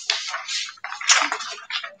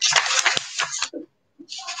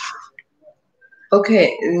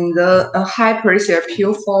 Okay, the high pressure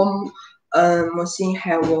pill form machine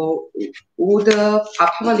have would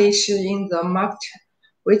published in the market,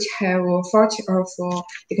 which have features of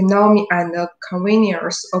economy and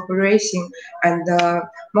convenience operation and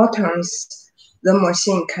maintenance. The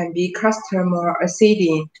machine can be customer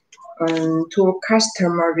according to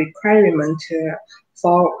customer requirement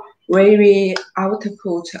for vary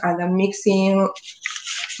output and mixing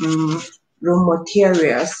raw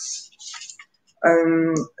materials.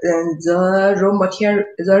 And the raw materials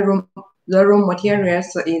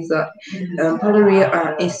is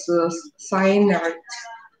polymer is cyanide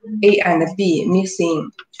A and B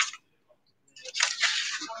mixing.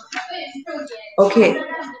 Okay,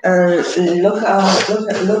 look at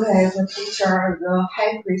the picture. The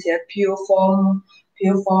high pressure pure form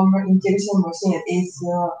injection machine is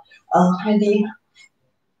handy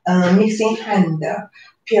mixing hand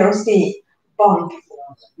PLC pump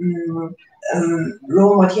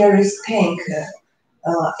raw materials tank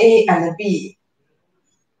A and B.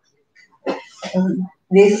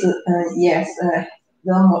 This yes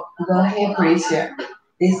the high pressure.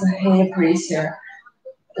 This high pressure.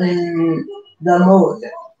 The mode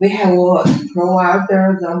we have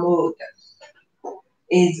provided the mode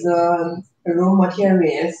is raw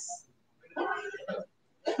materials.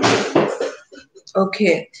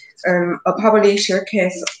 Okay, a publisher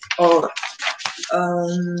case of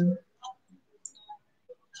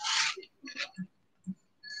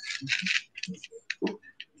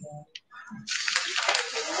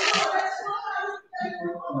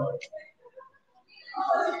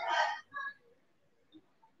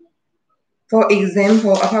for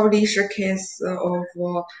example, a publisher case of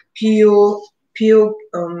pure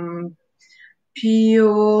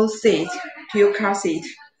cassette.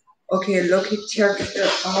 Okay, look check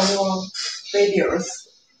our videos.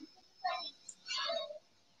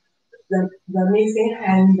 The mixing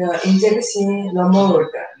and injection the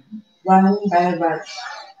mode one by one.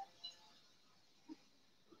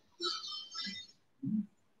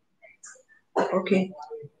 Okay,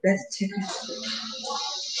 let's check it.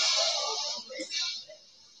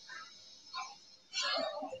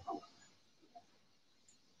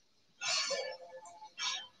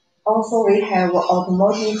 Also, we have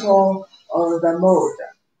automatic the mode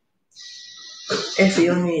if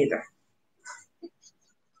you need.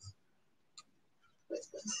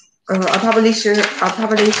 A publication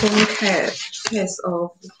case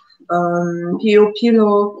of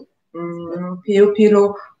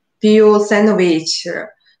pure sandwich,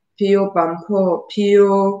 pure bumper,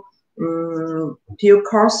 pure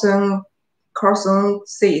caution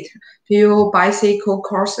seat, pure bicycle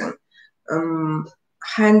caution,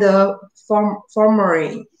 hand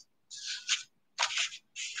formering,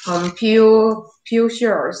 pure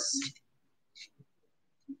shares.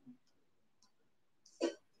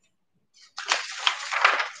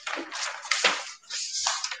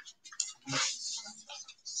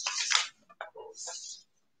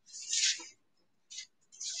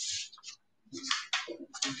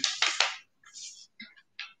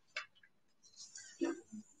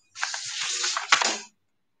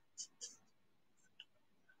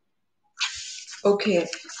 Okay,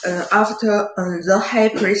 after the high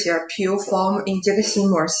pressure pure form injection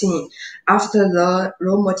machine, after the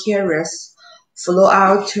raw materials flow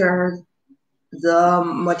out the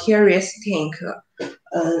materials tank,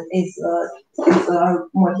 is a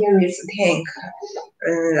materials tank,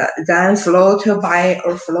 then float by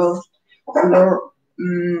or flow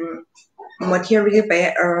material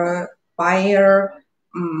by a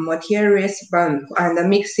materials bump and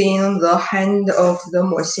mixing the hand of the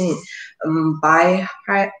machine by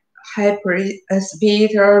high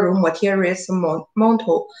speed raw materials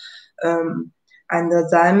motor and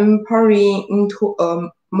then pouring into a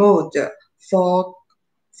mold for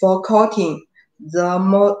coating. The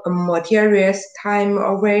materials time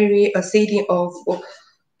vary according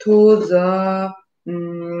to the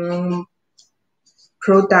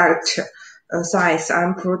product size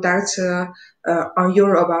and product on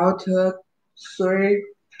your about 3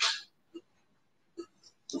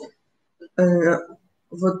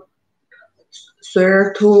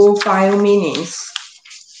 3 to 5 minutes.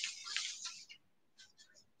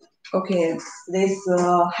 Okay, this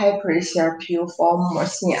high pressure pure form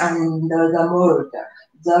machine and the mold,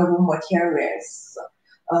 the raw materials,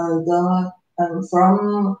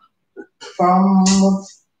 from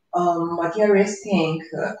materials tank,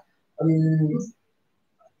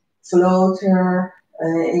 floater,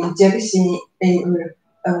 injection,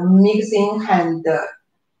 mixing hand,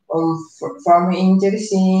 from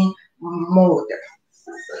injection mold.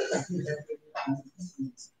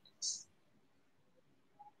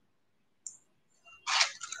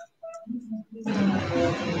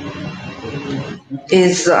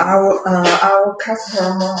 Is our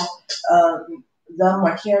customer the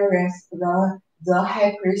materials the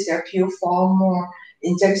high pressure pure form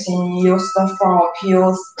injection used for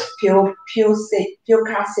pure cassette.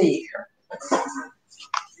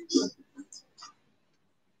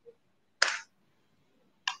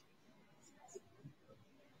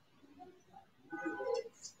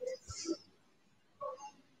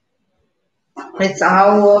 It's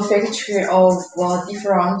our factory of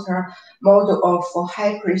different model of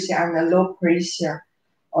high pressure and low pressure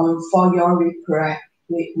for your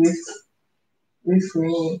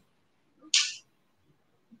referee.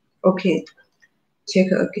 Okay, check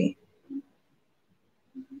again.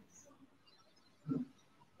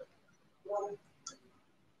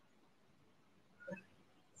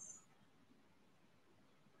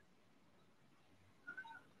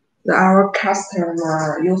 Our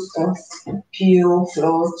customer used pure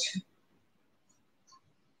float.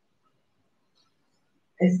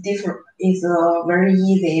 It's different. It's a very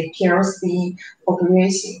easy PLC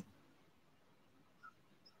operation.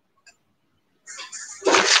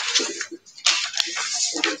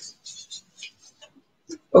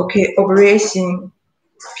 Okay, operation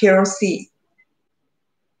PLC.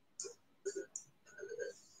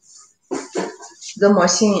 The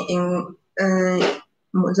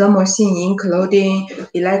machine including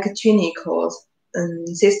electronic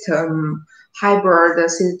system,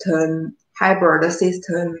 hybrid system,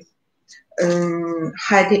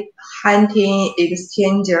 heating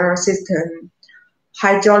exchanger system,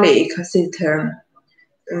 hydraulic system,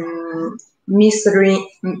 metering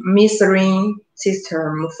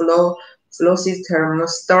system, flow system,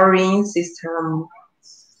 storing system.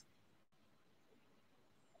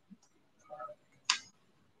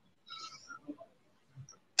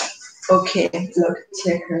 Okay, look,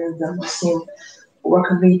 check the machine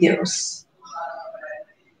work videos.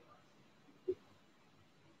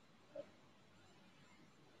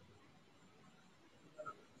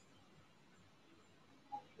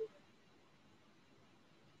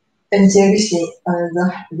 Injection,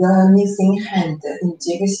 the missing hand,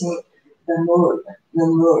 injection, the mold,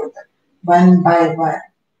 one by one.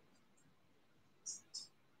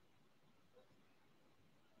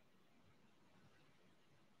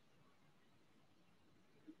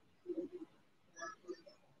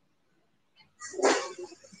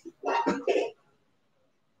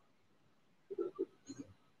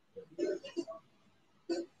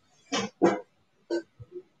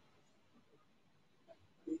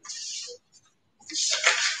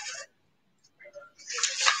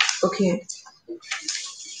 Okay.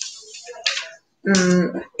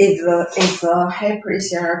 It's a high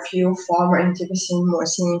pressure pure form injection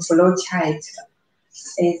machine flow chart.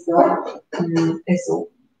 It's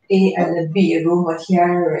A and B raw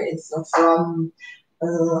materials from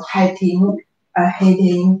heating,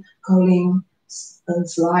 cooling,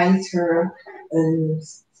 slicer,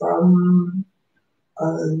 from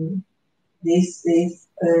this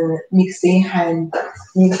mixing hand,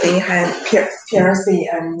 PLC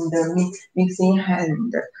and mixing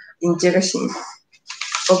hand injection.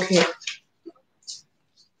 Okay.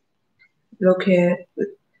 look at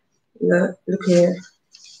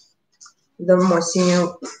the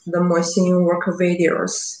machine work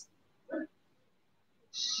videos.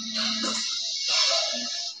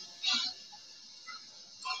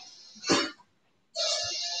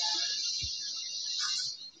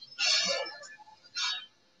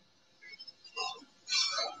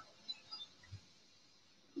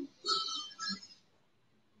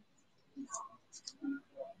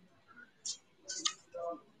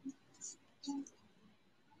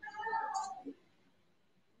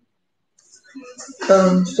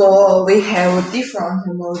 So we have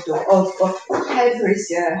different model of high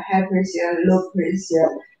pressure, low pressure,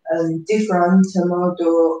 different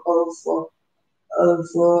model of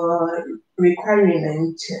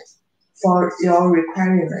requirement for your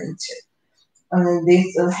requirement.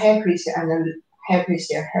 This high pressure and high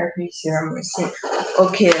pressure machine.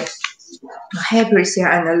 Okay, high pressure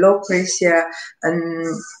and low pressure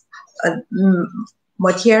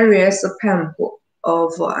materials pump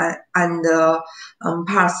of and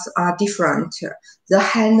parts are different. The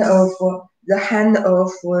hand of the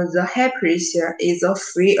high pressure is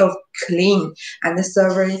free of clean and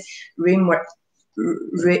serving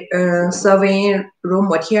serving raw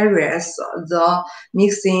materials. The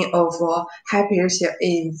mixing of high pressure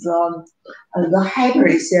is the high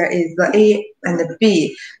pressure is the A and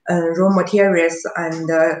B raw materials and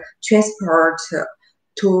transport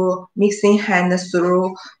to mixing hand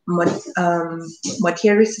through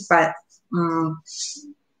materials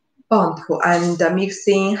pump and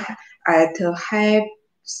mixing at high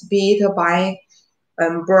speed by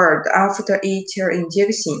bird after each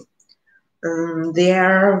injection.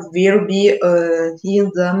 There will be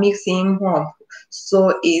in the mixing pump,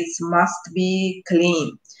 so it must be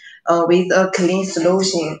clean with a clean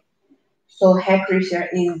solution. So high pressure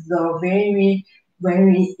is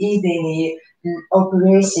very easily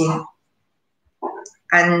operation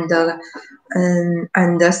and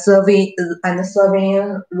serving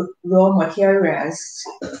raw materials.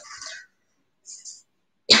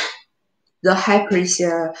 The high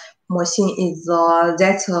pressure machine is that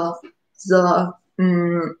the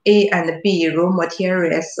A and B raw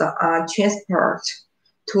materials are transported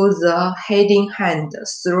to the heading hand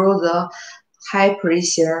through the high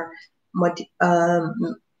pressure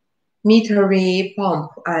meterary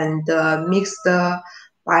pump and mixed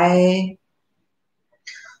by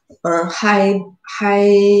high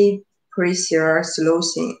pressure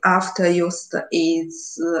solution. After used,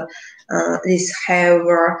 is have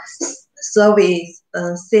savvy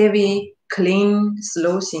clean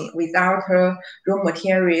solution without raw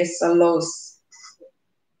materials loss.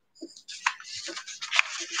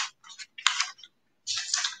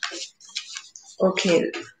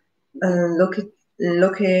 Okay,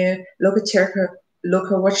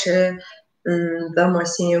 watch the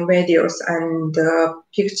machine videos and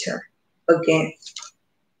picture again.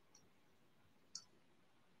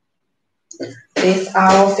 This is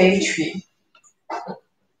our factory.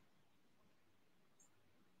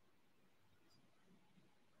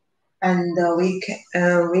 And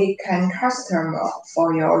we can custom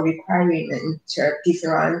for your requirement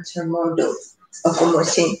different models of a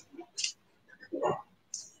machine.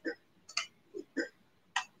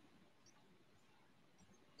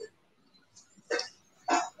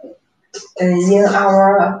 In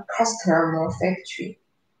our customer factory,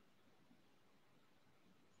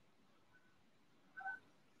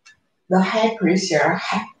 the high pressure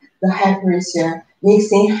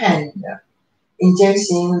mixing hand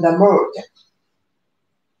injection the mold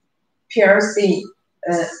PLC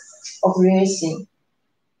operation.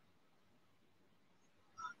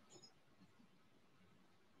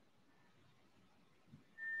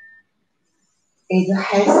 Is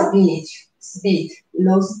high speed,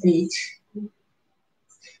 low speed.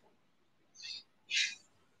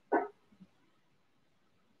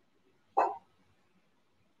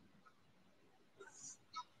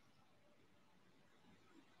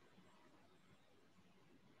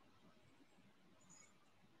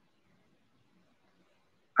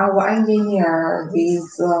 Our engineer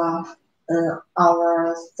with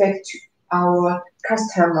our factory, our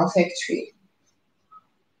customer factory.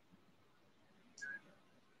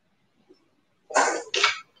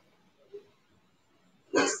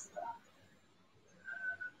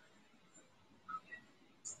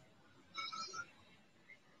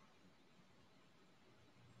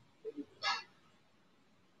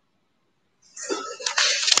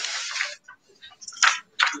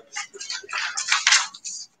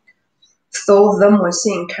 So the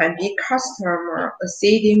machine can be customer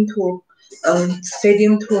according to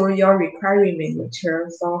your requirement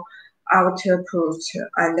for output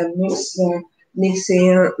and mix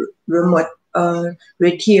mixing remote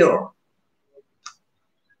retail.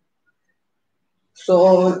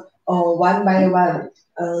 So one by one,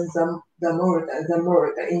 the mode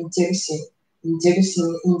injection 2,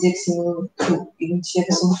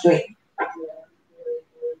 injection 3.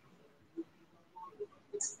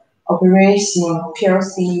 Operation,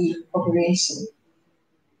 PLC operation.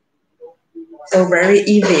 So very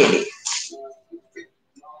easily.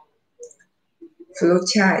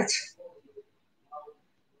 Flowchart.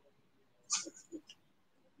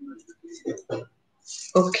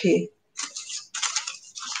 Okay.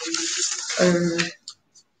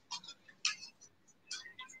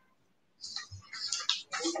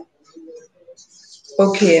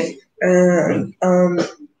 Okay.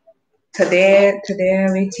 Today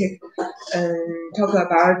we talk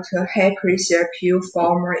about high pressure pill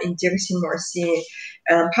former injection machine.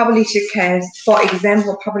 Published case, for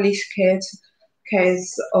example, published case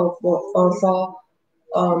of for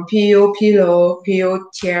pill pillow, pill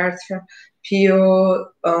chairs,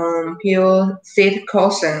 pill seat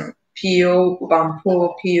cushion, pill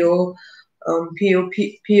bamboo, pill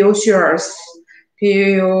shirts,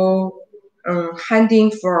 pill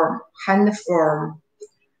hand form,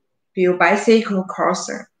 pill bicycle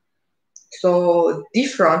cushion. So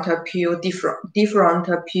different pill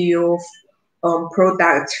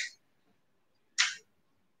product.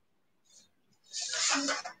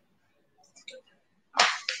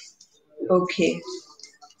 Okay.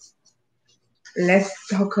 Let's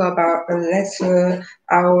talk about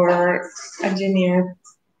our engineer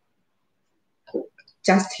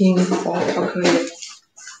Justin for talking.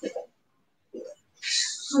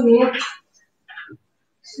 四年，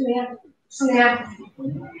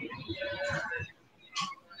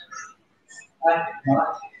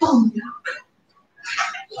动的。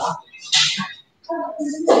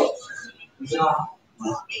你知道吗？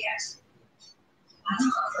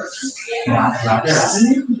哪边来？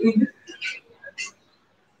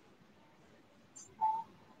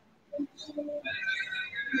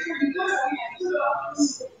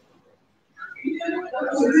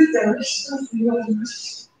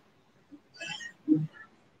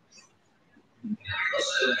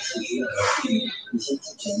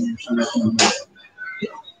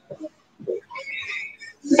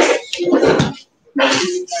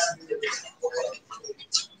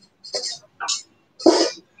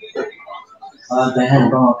等一下，你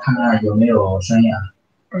帮我看看有没有声音啊？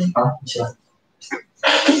好，你去吧。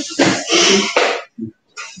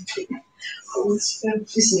不行。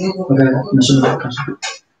OK， 没事，没事。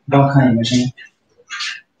你帮我看有没有声音。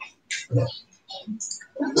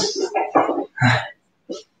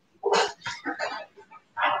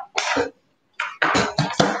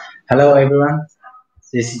Hello everyone,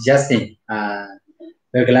 this is Justin.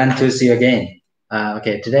 We're glad to see you again.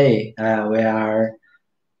 Okay, today we are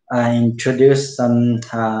introduce some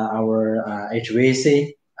our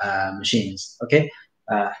HVAC machines. Okay.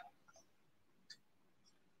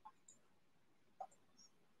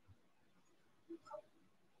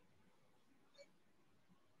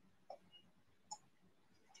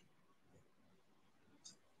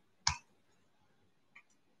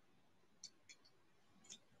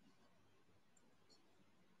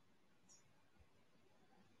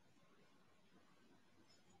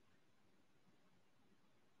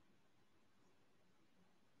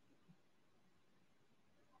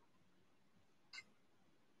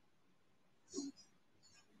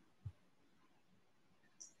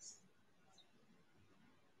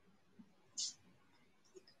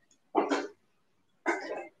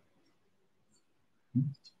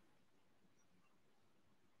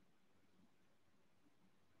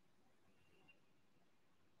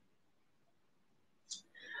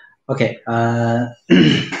 Okay, for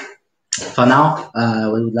now,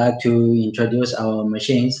 we would like to introduce our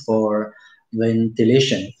machines for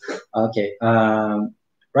ventilation. Okay,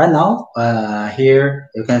 right now, here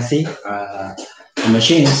you can see the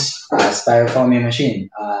machines, styrofoam machine.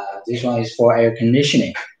 This one is for air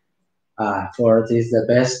conditioning. For this, the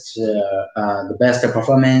best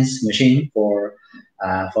performance machine for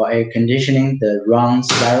air conditioning, the round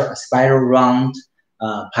spiral round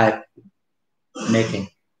pipe making.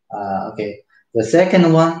 Okay, the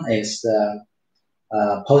second one is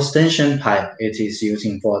post-tension pipe. It is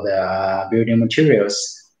using for the building materials,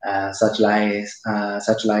 such like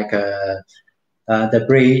the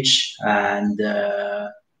bridge and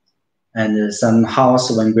some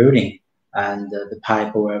house when building, and the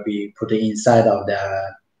pipe will be put inside of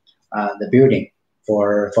the building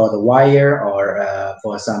for the wire or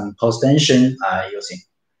for some post-tension using.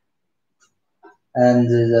 And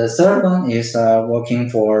the third one is working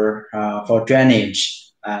for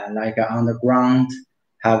drainage. like underground,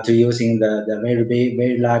 have to using the very big,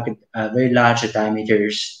 very large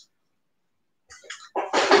diameters.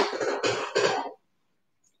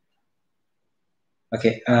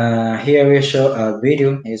 Okay, here we show a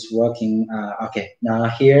video is working. Okay, now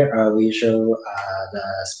here we show the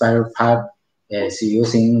spiral pipe is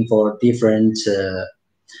using for different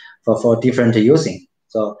for different using.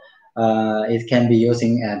 So it can be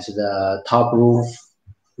using at the top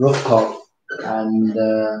rooftop, and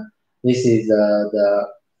this is the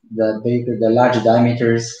large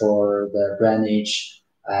diameters for the drainage,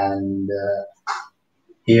 and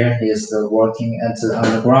here is working at the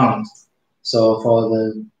underground. So for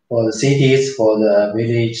the cities, for the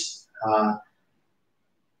village,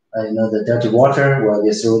 the dirty water will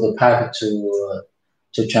be through the pipe to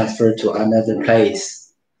transfer to another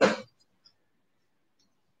place.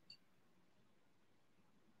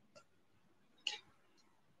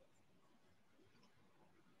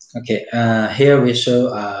 Okay, here we show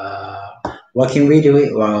a working video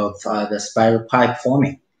of the spiral pipe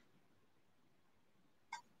forming.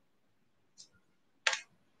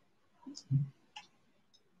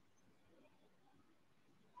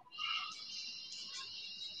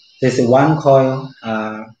 This is one coil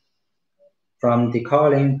from the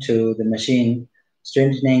coiling to the machine,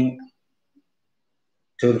 strengthening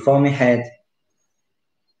to the forming head.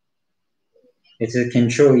 It's a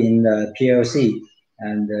control in the PLC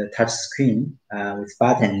and the touch screen with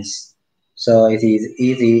buttons, so it is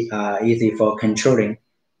easy for controlling.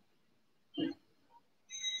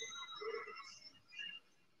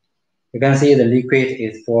 You can see the liquid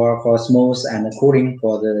is for smooth and cooling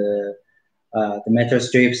for the metal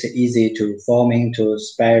strips, easy to forming to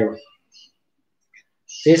spiral.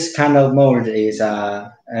 This kind of mold is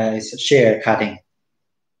shear cutting.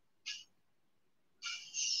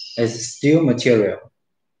 It's steel material,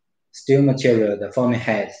 the forming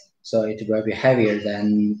head, so it will be heavier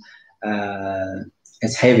than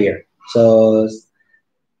it's heavier. So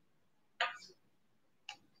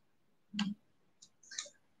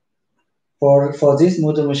for this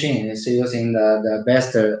motor machine, it's using the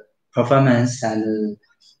best performance, and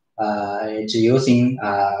it's using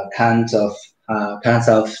kinds of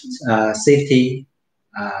safety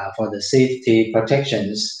for the safety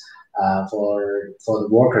protections for the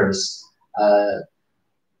workers.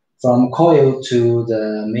 From coil to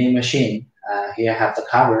the main machine, here have the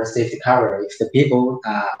cover, safety cover. If the people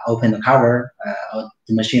open the cover,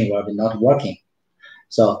 the machine will be not working.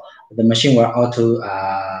 So the machine will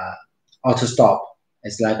auto stop.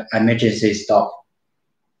 It's like emergency stop.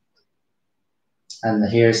 And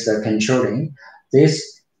here's the controlling.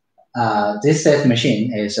 This set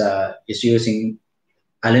machine is using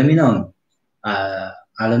aluminum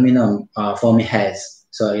forming heads.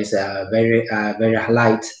 So it's very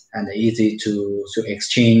light and easy to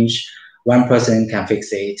exchange. One person can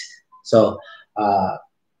fix it. So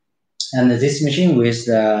and this machine with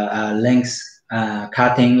the lengths,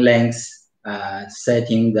 cutting lengths,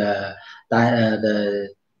 setting the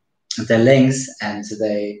lengths and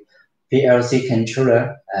the PLC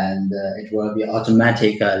controller, and it will be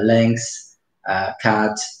automatic lengths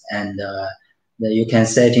cut, and you can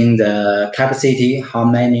setting the capacity, how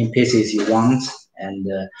many pieces you want, and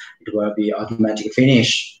it will be automatic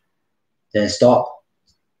finish, then stop.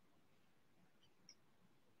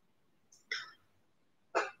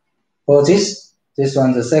 For this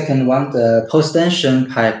one, the second one, the post-tension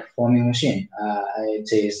pipe forming machine,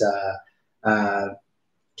 it is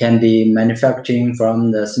can be manufacturing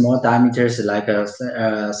from the small diameters like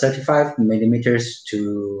 35 millimeters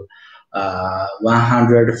to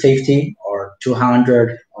 150 or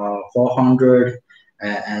 200 or 400,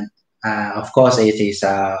 and of course it is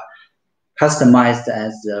customized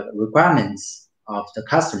as the requirements of the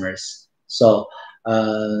customers. So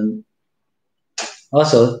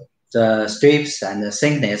also the strips and the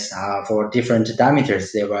thickness are for different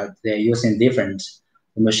diameters. They're using different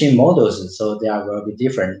machine models, so they will be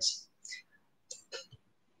different.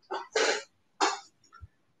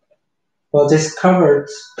 For this covered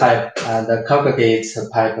pipe, the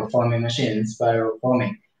corrugated pipe forming machine, spiral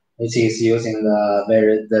forming, it is using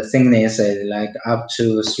the thickness like up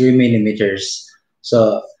to 3 millimeters.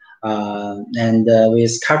 So and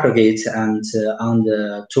with corrugate and on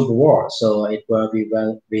the tube wall, so it will be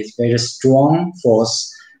with very strong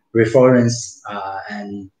force reference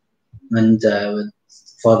and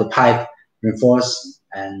for the pipe reinforce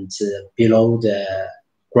and below the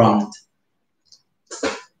ground.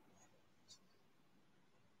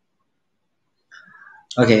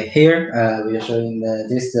 Okay, here we are showing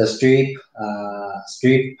this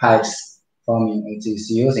strip pipes forming it is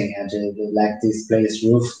using, and like this place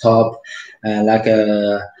rooftop, like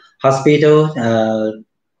a hospital,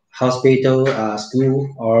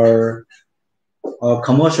 school, or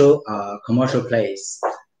commercial place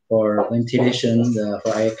for ventilation,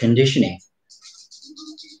 for air conditioning.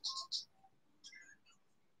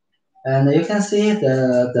 And you can see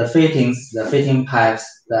the fittings, the fitting pipes,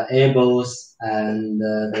 the elbows, and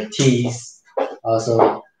the teeth.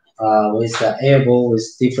 Also, with the elbow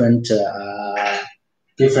with different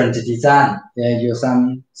design. They use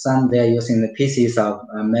some they're using the pieces of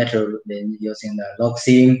metal, then using the lock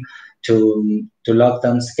seam to lock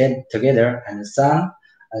them together, and some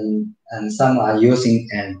are using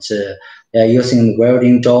they're using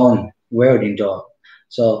welding door.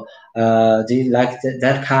 So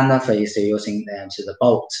that kind of is using the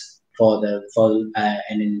bolt for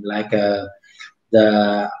and like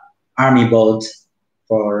the army bolt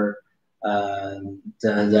for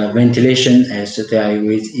the ventilation, as they are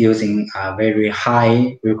using very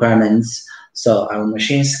high requirements, so our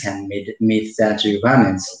machines can meet that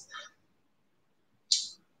requirements.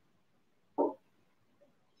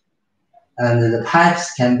 And the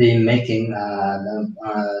pipes can be making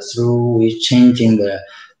through changing the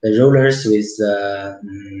rollers with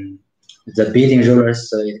the beading rollers,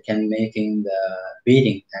 so it can making the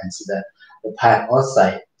beading and the pipe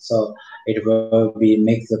outside, so it will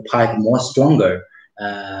make the pipe more stronger.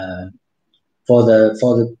 For the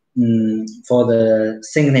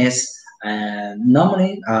thickness,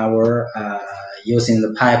 normally our using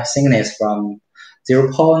the pipe thickness from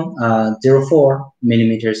 0.04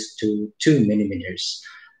 millimeters to 2 millimeters.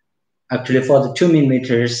 Actually, for the 2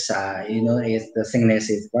 millimeters, the thickness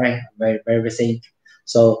is very thick.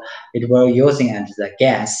 So it will using the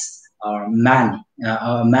gas or man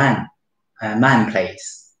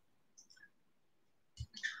plates.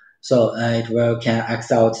 So it will can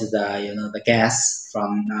exhaust the gas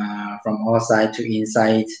from outside to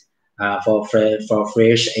inside for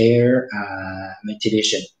fresh air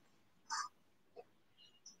ventilation.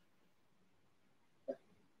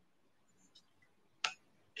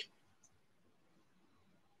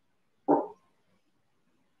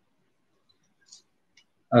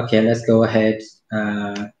 Okay, let's go ahead.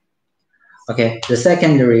 Okay, the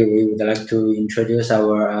secondary, we would like to introduce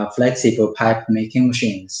our flexible pipe making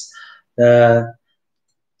machines. The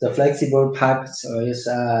flexible pipe is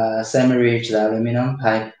semi-rigid aluminum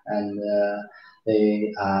pipe, and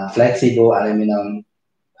the flexible aluminum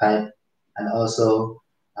pipe, and also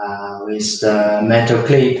with the metal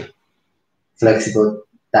clip flexible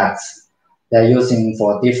ducts. They're using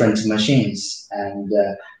for different machines, and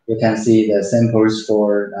you can see the samples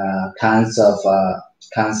for kinds of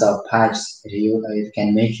pipes it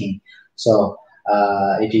can making. So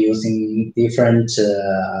it using different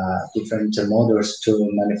models to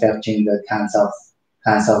manufacturing the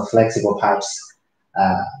kinds of flexible pipes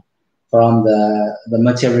from the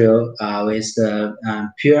material with the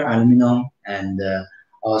pure aluminum, and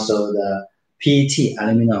also the PET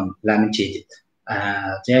aluminum laminated.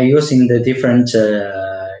 They are using the different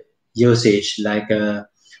usage, like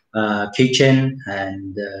kitchen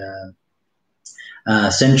and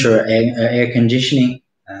central air conditioning,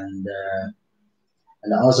 and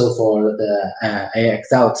also for the air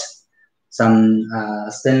exhaust. Some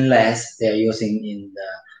stainless they are using in the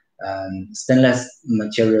stainless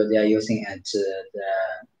material they are using at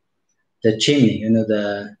the chimney,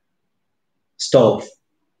 the stove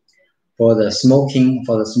for the smoking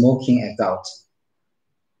exhaust.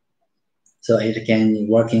 So it can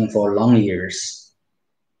working for long years.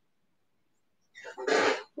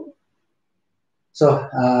 So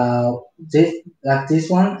this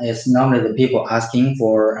one is normally the people asking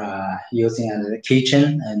for using the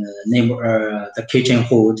kitchen and the kitchen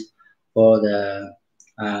hood for the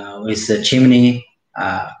with the chimney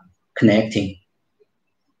connecting.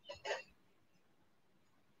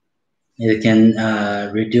 It can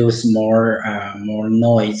reduce more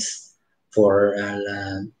noise for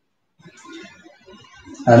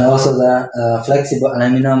and also the flexible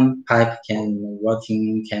aluminum pipe can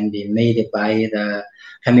be made by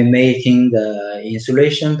making the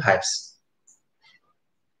insulation pipes.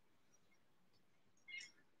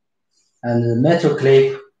 And the metal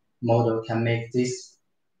clip model can make this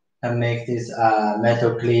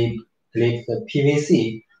metal clip the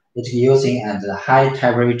PVC. It's using at the high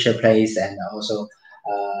temperature place, and also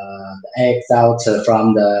the air exhaust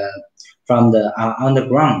from the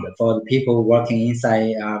underground. For the people working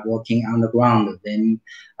inside, working underground, then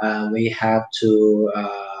we have to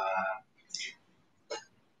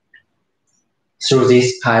through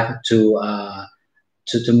this pipe to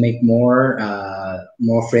to make more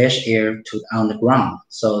more fresh air to on the ground.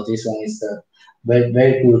 So this one is a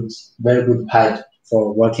very good pipe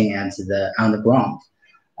for working at the on the ground,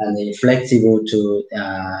 and it's flexible to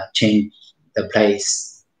change the place.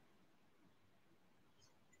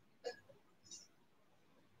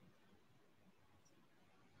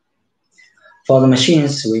 For the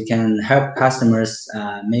machines, we can help customers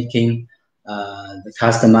making the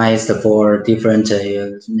customized for different.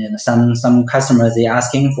 Some customers they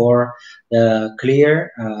asking for the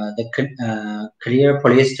clear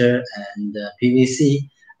polyester and PVC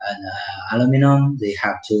and aluminum. They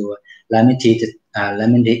have to laminate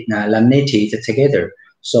it together.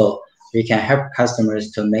 So we can help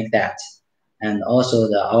customers to make that, and also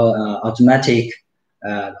the automatic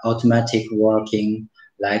working,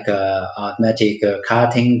 like automatic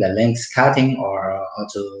cutting, the length cutting, or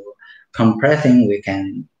auto compressing. We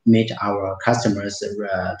can meet our customers'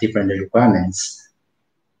 different requirements.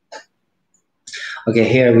 Okay,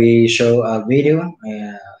 here we show a video.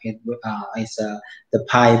 It's the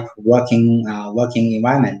pipe working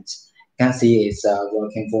environment. You can see it's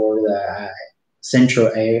working for the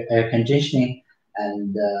central air conditioning,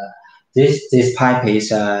 and this pipe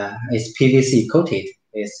is PVC coated.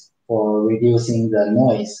 It's for reducing the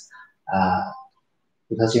noise,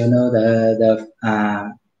 because you know the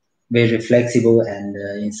very flexible, and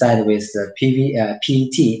inside with the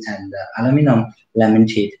PET and aluminum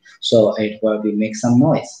laminated, so it will be make some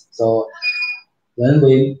noise. So when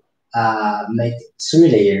we make 3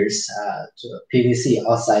 layers to PVC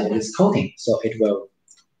outside this coating, so it will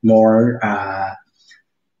more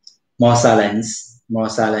silence,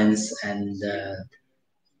 and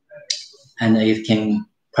it can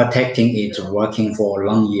protecting it working for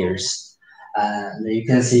long years. You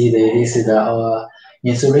can see that this is the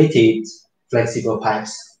insulated flexible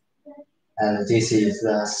pipes, and this is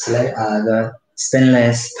the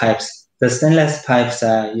stainless pipes. The stainless pipes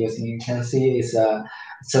are using, you can see it's a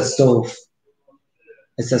stove.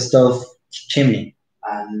 It's a stove chimney,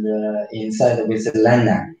 and inside with a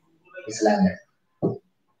liner. It's liner.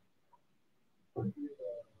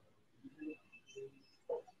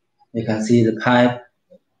 You can see the pipe.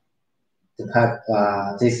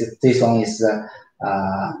 This one is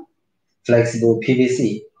flexible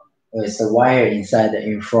PVC with the wire inside the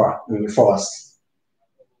reinforced.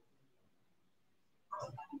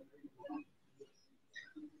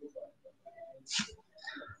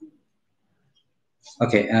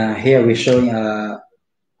 Okay, here we're showing a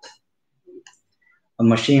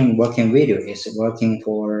machine working video. Is working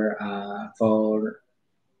for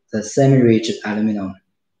the semi-rigid aluminum.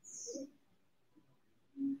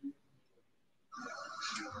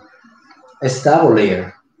 It's double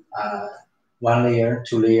layer, 1 layer,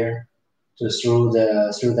 2 layer, through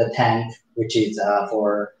the tank, which is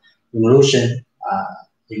for emulsion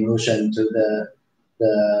to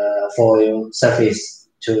the foil surface,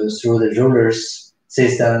 through the rollers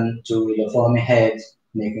system to the forming head,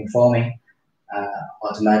 making forming,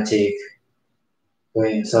 automatic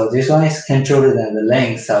going. So this one is controlling the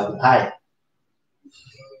length of the pipe.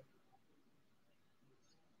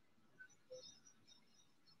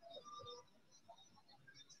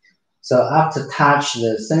 So after touch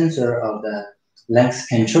the sensor of the length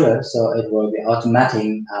controller, so it will be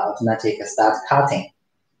automatic start cutting.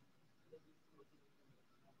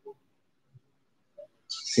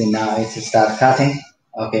 See, now it start cutting.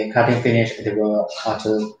 Okay, cutting finished. It will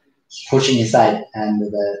auto push inside, and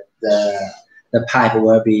the pipe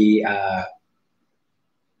will be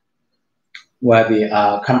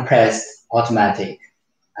compressed automatic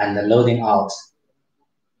and loading out.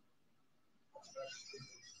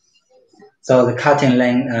 So the cutting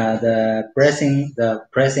length, the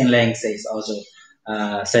pressing length is also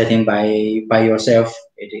setting by yourself.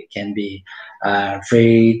 It can be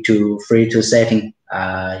free to setting.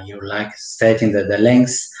 You like setting the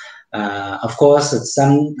length. Of course,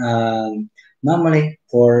 some normally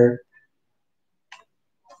for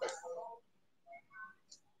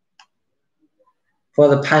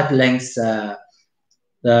the pipe length,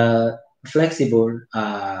 the flexible.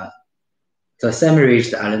 The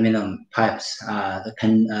semi-rigid aluminum pipes, the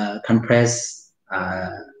compress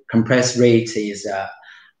rate is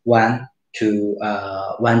 1 to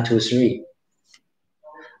 3.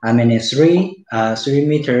 I mean, 3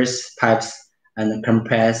 meters pipes, and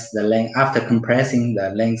compress the length. After compressing,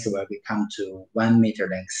 the length will become to 1 meter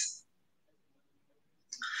length.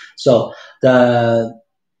 So the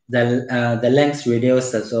length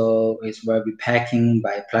reduced, so it will be packing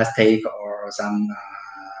by plastic or some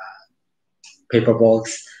paper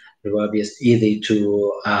box. It will be easy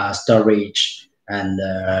to storage and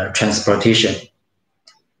transportation.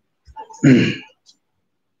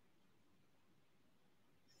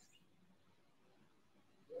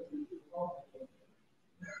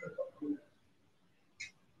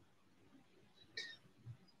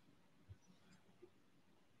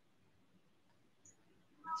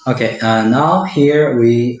 Okay, now here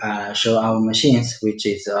we show our machines, which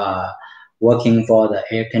is working for the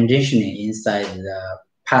air conditioning inside the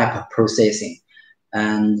pipe processing,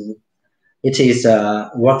 and it is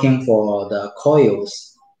working for the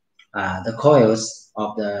coils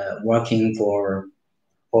of the working for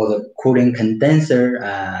the cooling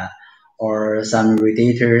condenser or some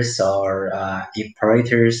radiators or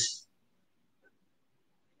evaporators.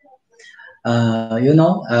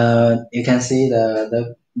 You can see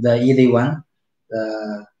the easy one.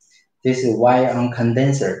 This is wire on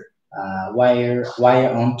condenser, wire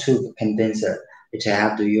on tube condenser, which I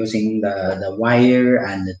have to using the wire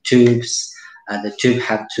and the tubes, and the tube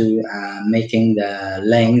have to making the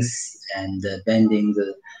length and bending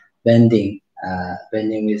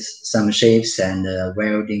with some shapes and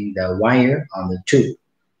welding the wire on the tube,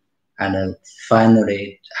 and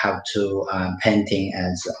finally have to painting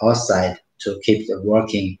as outside to keep it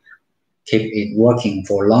working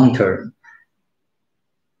for long term.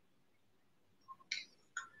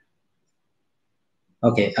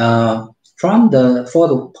 Okay, for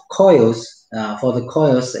the coils,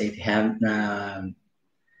 it have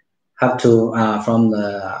to from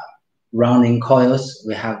the rounding coils,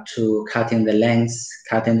 we have to cutting the length.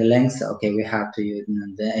 Okay, we have to use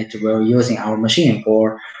we're using our machine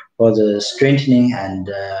for the straightening and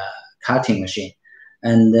cutting machine.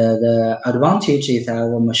 And the advantage is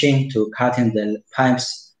our machine to cutting the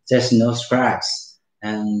pipes. There's no scraps,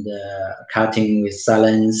 and cutting with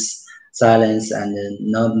silence, and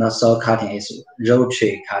not so cutting is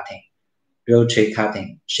rotary cutting,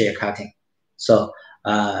 shear cutting. So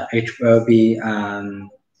it will be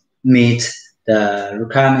meet the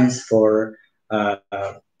requirements for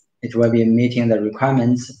it will be meeting the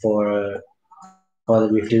requirements for the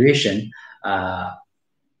refrigeration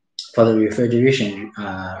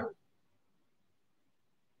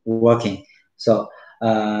working. So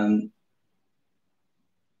and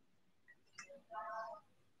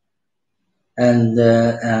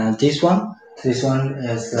this one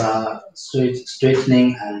is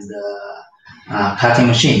straightening and cutting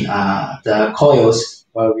machine. The coils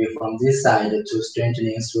will be from this side to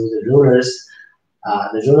straightening through the rulers.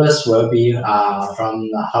 The rulers will be from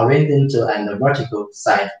the horizontal and the vertical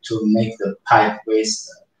side to make the pipe with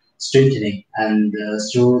straightening, and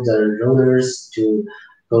through the rollers to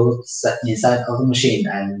go inside of the machine,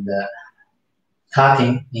 and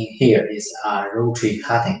cutting in here is rotary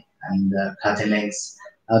cutting and cutting length.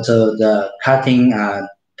 Also, the cutting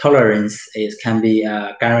tolerance can be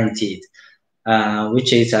guaranteed,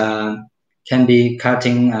 which is can be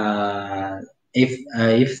cutting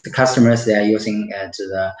if the customers they are using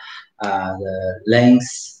the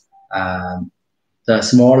length, the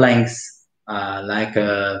small length, like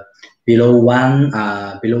below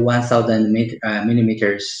 1,000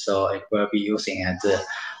 millimeters, so it will be using it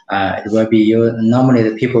will be normally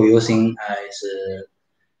the people using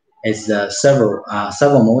is the servo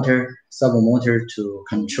motor to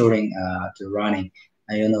controlling to running.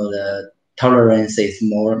 And the tolerance is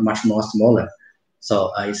much more smaller,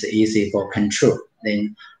 so it's easy for control.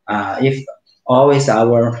 Then if always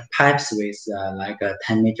our pipes with like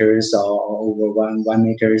 10 meters or over 1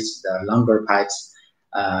 meters, the longer pipes,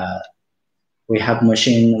 we have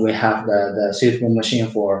the suitable machine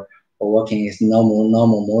for working is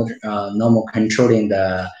normal controlling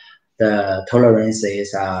the tolerance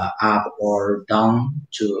is up or down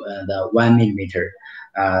to the 1 millimeter.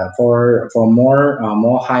 For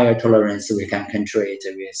more higher tolerance, we can control it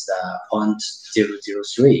with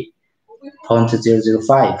 0.003,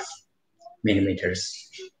 0.005 millimeters.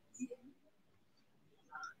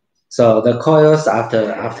 So the coils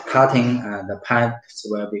after cutting, the pipes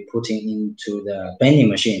will be putting into the bending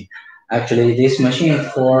machine. Actually, this machine is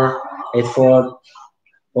for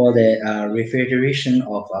the refrigeration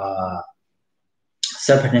of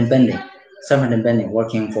serpentine bending,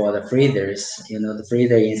 working for the freezers. The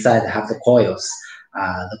freezer inside have the coils.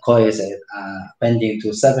 The coils bending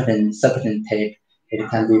to serpentine tape. It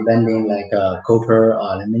can be bending like copper or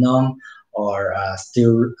aluminum or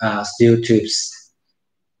steel tubes.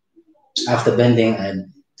 After bending,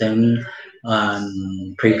 and then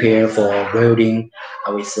prepare for welding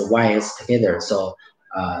with the wires together. So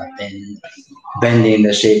then bending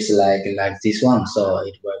the shapes like this one, so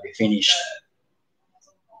it will be finished.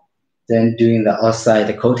 Then doing the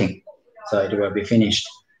outside coating, so it will be finished.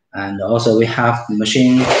 And also we have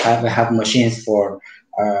machines for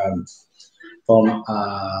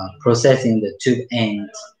processing the tube end,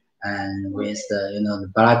 and with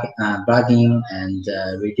the plugging and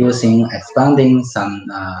reducing, expanding some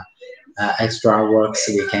extra works.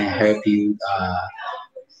 We can help you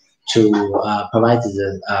to provide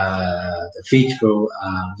the feasible,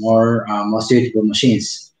 more suitable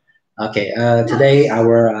machines. Okay, today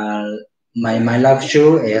our my live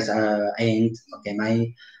show is end. Okay,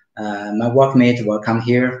 my workmate will come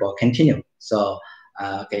here for continue. So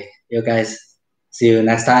okay, you guys, see you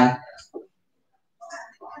next time.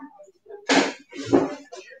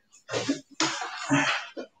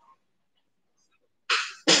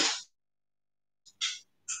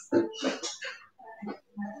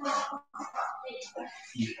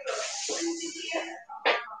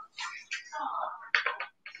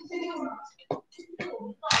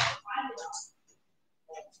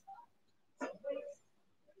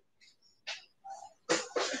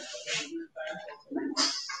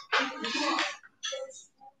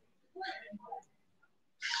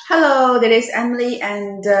 Hello, this is Emily,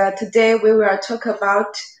 and today we will talk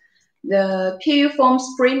about the PU foam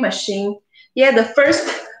spring machine. Yeah, the first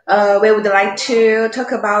we would like to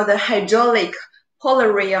talk about the hydraulic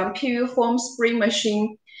polarium PU foam spring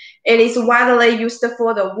machine. It is widely used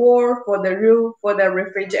for the wall, for the roof, for the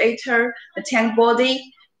refrigerator, the tank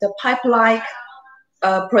body, the pipe-like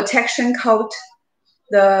protection coat,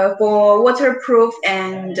 for waterproof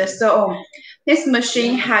and so on. This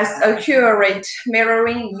machine has accurate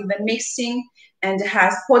mirroring, even mixing, and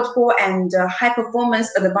has portable and high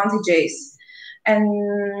performance advantages. And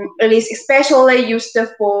it is especially used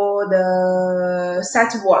for the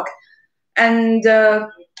site work. And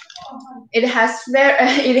it has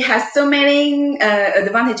so many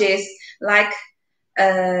advantages, like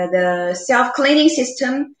the self-cleaning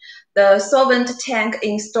system, the solvent tank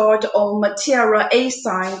installed on material A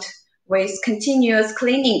side with continuous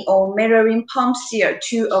cleaning or mirroring pump seal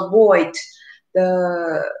to avoid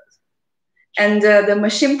the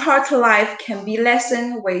machine part life can be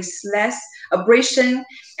lessened with less abrasion,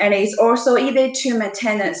 and it's also easy to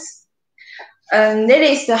maintain. And it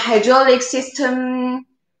is the hydraulic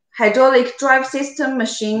drive system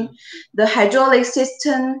machine. The hydraulic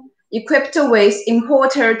system equipped with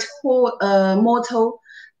imported motor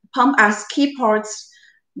pump as key parts.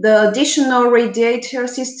 The additional radiator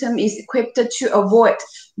system is equipped to avoid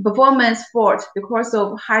performance fault because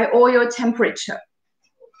of high oil temperature.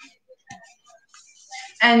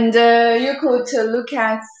 And you could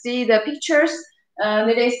see the pictures.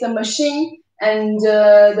 It is the machine, and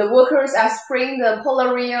the workers are spraying the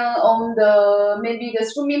polarium on maybe the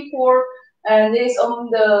swimming pool, and this on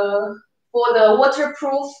for the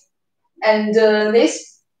waterproof. And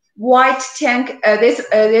this white tank,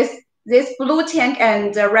 this blue tank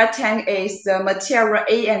and red tank is the material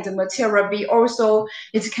A and material B. Also,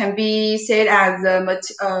 it can be said as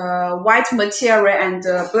white material and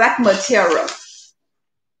black material.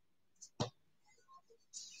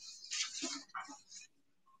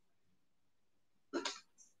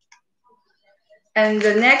 And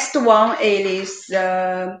the next one, it is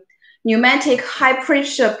pneumatic high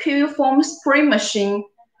pressure PU foam spray machine.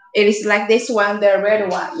 It is like this one, the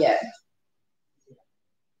red one, yeah.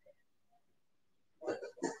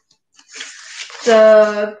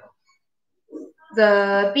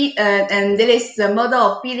 And this is the model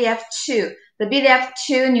of BDF2. The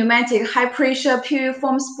BDF2 pneumatic high pressure PU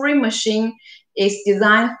foam spray machine is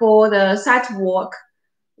designed for the site work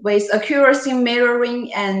with accuracy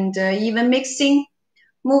mirroring and even mixing,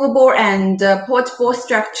 movable and portable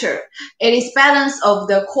structure. It is balance of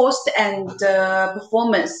the cost and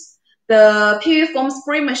performance. The PU foam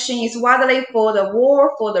spray machine is widely for the wall,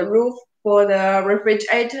 for the roof, for the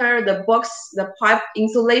refrigerator, the box, the pipe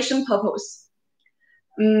insulation purpose.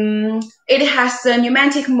 It has a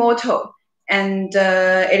pneumatic motor, and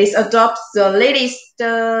it adopts the latest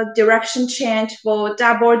direction change for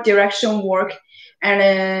double direction work,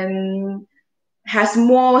 and has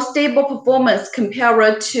more stable performance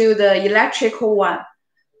compared to the electrical one.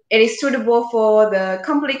 It is suitable for the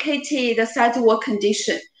complicated site work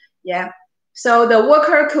condition. Yeah. So the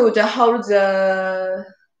worker could hold the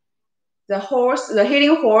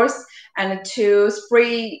heating hose, and to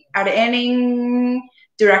spray at any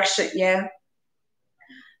direction. Yeah.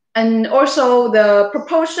 And also the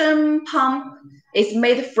propulsion pump is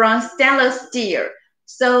made from stainless steel,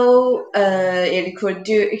 so it could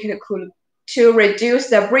to reduce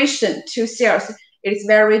the abrasion to cells. It is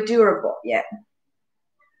very durable. Yeah.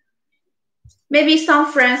 Maybe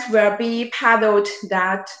some friends will be puzzled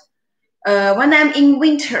that when I'm in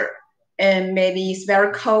winter and maybe it's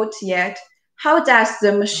very cold yet, how does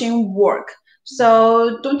the machine work?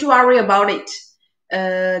 So don't worry about it.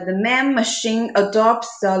 The main machine adopts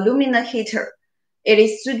the luminous heater. It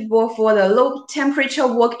is suitable for the low temperature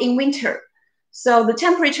work in winter. So the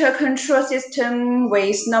temperature control system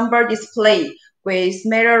with number display with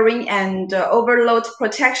mirroring and overload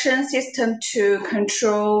protection system to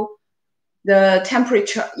control the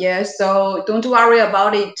temperature. Yeah, so don't worry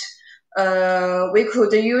about it. We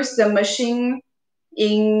could use the machine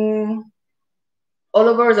in all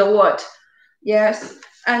over the world. Yes,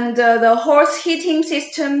 and the horse heating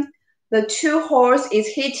system, the two horse is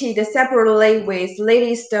heated separately with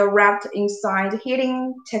latest wrapped inside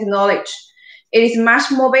heating technology. It is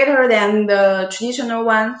much more better than the traditional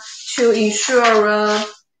one to ensure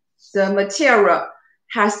the material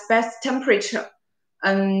has best temperature.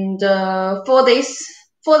 And for this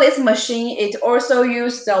machine, it also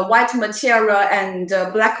uses the white material and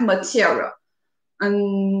black material.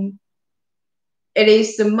 And it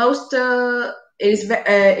is the most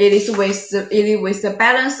it is with the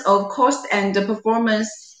balance of cost and the performance.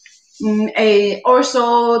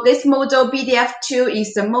 Also, this model BDF2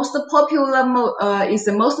 is the most popular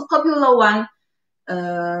one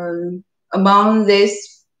among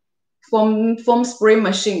this foam spray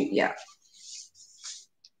machine. Yeah.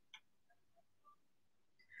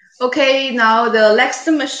 Okay, now the next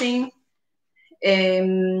machine.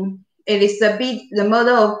 It is the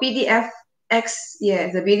model of BDF-X.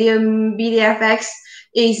 Yeah, the BDF-X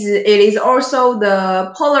is also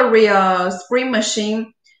the Polaria spring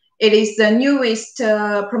machine. It is the newest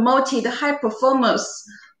promoted high performance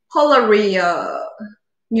Polaria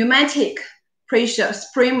pneumatic pressure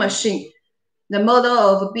spring machine. The model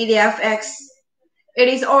of BDF-X. It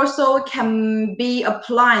is also can be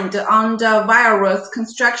applied under various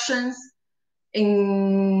constructions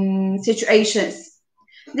in situations.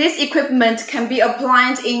 This equipment can be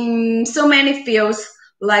applied in so many fields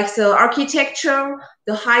like the architecture,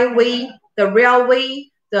 the highway, the railway,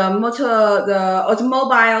 the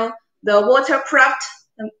automobile, the watercraft,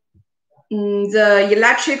 the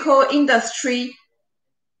electrical industry,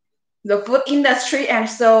 the food industry, and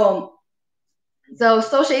so on. The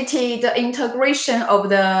associated integration of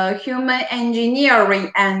the human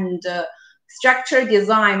engineering and structure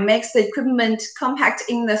design makes the equipment compact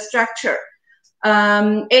in the structure.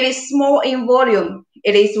 It is small in volume.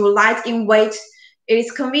 It is light in weight. It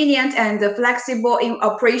is convenient and flexible in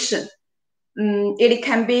operation. It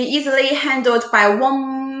can be easily handled by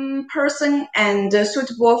one person and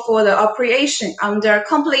suitable for the operation under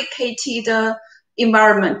complicated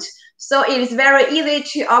environment. So it is very easy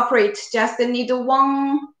to operate. Just need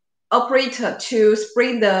one operator to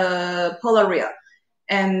spray the Polaria.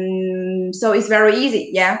 And so it's very easy,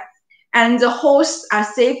 yeah. And the hoses are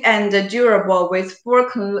safe and durable with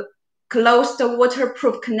full closed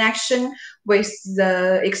waterproof connection with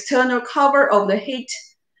the external cover of the heat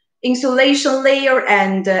insulation layer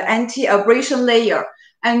and anti-abrasion layer.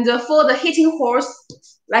 And for the heating hose,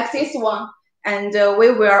 like this one, and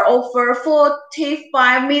we will offer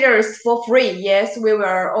 45 meters for free. Yes, we will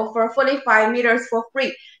offer 45 meters for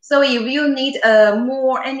free. So if you need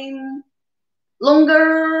any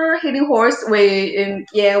longer heating hose, we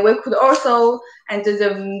could also, and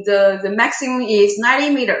the maximum is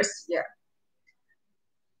 90 meters. Yeah.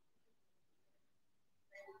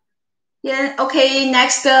 Yeah. Okay.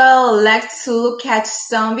 Next, let's look at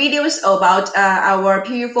some videos about our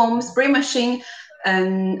PU foam spray machine.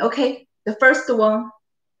 And okay, the first one.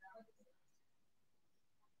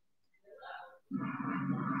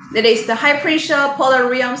 That is the high pressure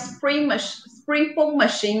Polarium spray foam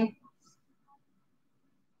machine.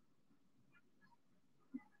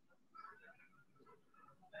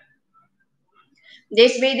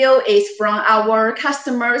 This video is from our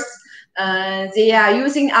customers. They are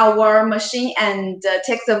using our machine and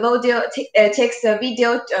takes the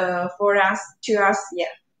video for us to us. Yeah,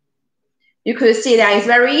 you could see that it's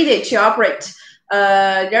very easy to operate.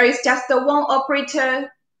 There is just one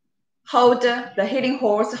operator hold the heating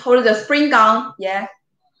hose, hold the spring gun. Yeah,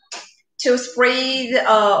 to spray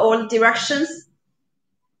all directions.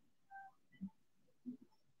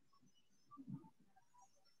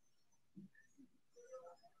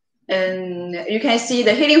 And you can see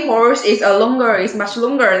the heating hose is much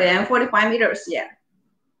longer than 45 meters. Yeah.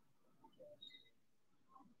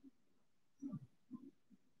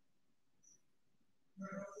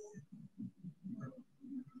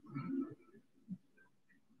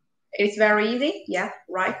 It's very easy. Yeah,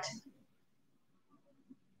 right.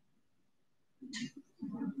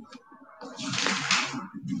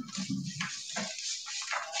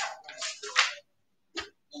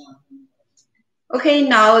 Okay,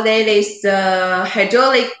 now that is the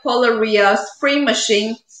hydraulic Polaria spray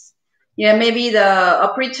machine. Yeah, maybe the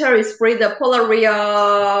operator is spray the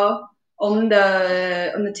Polaria on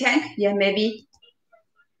the tank. Yeah, maybe.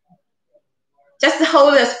 Just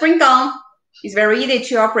hold the spring gun. It's very easy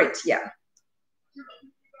to operate. Yeah.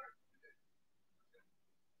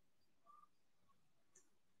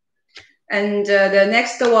 And the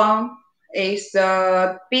next one is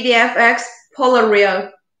the BDFX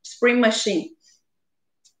Polaria spring machine.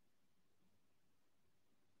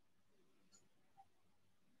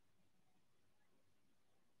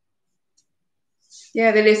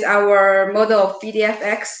 Yeah, that is our model of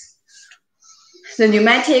BDFX. The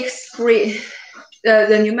pneumatic spring,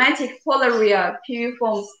 the pneumatic Polaria PU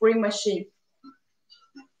foam spring machine.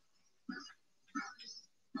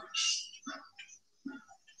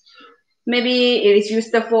 Maybe it is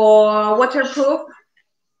used for waterproof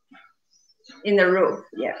in the roof.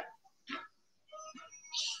 Yeah.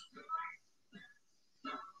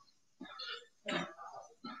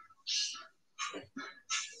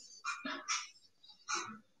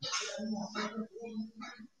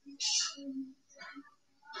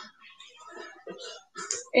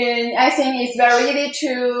 And I think it's very easy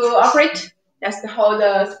to operate. Just hold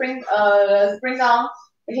the spring down,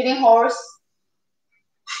 the heating hose,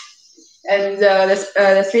 and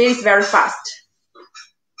the speed is very fast.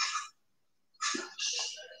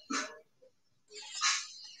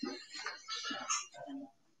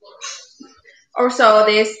 Also,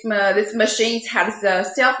 this machine has a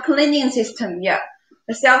self-cleaning system. Yeah,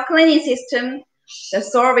 the self-cleaning system, the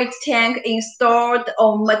storage tank installed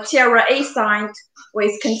on material A side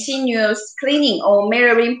with continuous cleaning on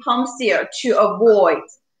mirroring pump seal to avoid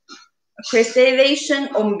crystallization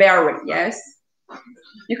on bearing. Yes,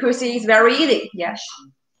 you could see it's very easy. Yes,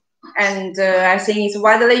 and I think it's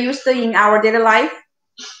widely used in our daily life.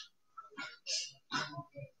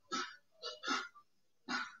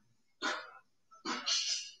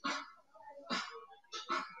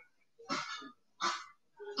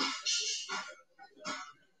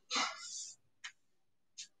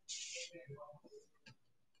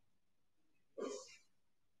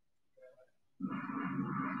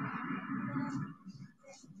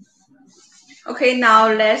 Okay, now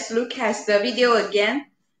let's look at the video again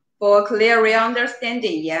for clear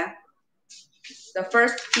understanding. Yeah, the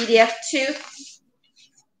first BDF2,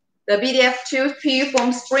 the BDF2 PU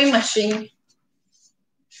foam spring machine.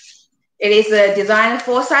 It is designed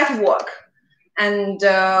for site work and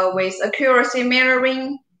with accuracy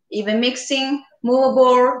mirroring, even mixing,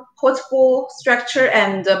 movable, portable structure,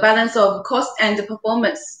 and balance of cost and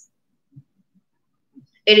performance.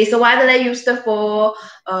 It is widely used for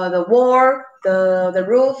the wall, the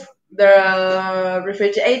roof, the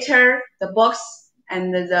refrigerator, the box,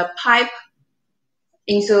 and the pipe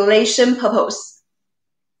insulation purpose.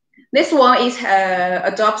 This one is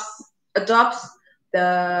adopts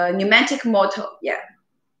the pneumatic motor. Yeah,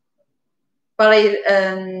 but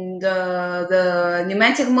the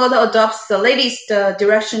pneumatic motor adopts the latest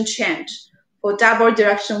direction change for double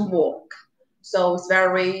direction walk. So it's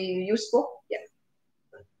very useful. Yeah.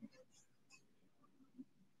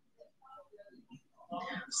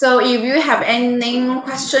 So if you have any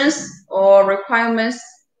questions or requirements,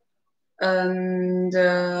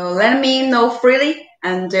 let me know freely,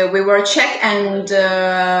 and we will check and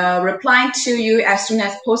reply to you as soon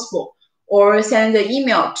as possible, or send an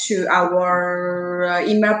email to our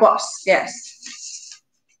email box. Yes.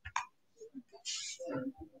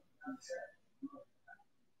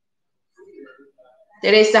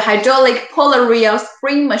 There is the hydraulic Polaria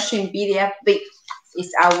spring machine BDFV.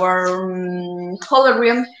 It's our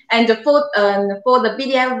Polarium, and for the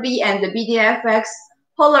BDFV and the BDFX,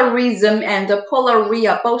 Polarism and the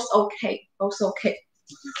Polaria both okay. Both okay.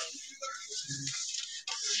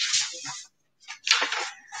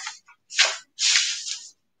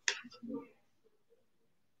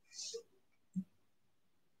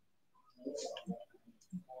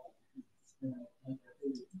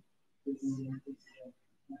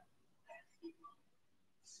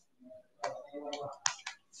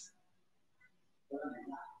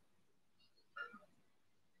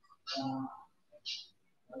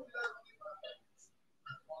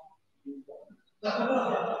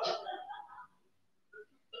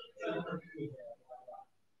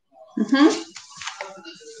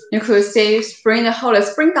 You could say spring the whole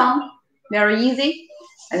spring down. Very easy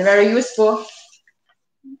and very useful.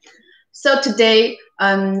 So today,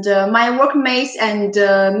 my workmates and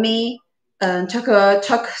me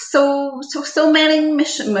took so many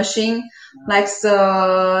machine, like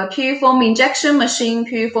the PU foam injection machine,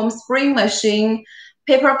 PU foam spring machine,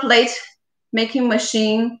 paper plate making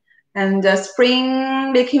machine, and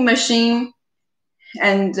spring making machine,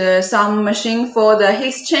 and some machine for the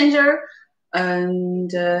heat exchanger.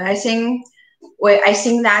 And I think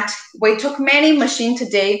that we took many machine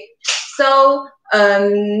today. So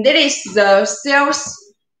that is the sales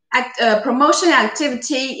promotion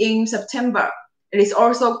activity in September. It is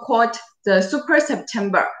also called the Super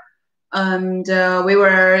September. and we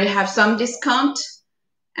will have some discount.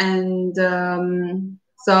 And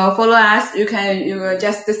so follow us. You will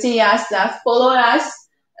just see us. Follow us.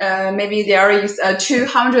 Maybe there is a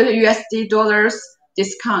 $200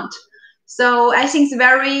 discount. So I think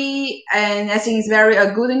it's very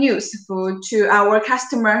a good news to our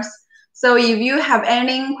customers. So if you have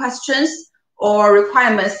any questions or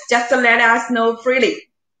requirements, just let us know freely.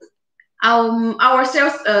 Our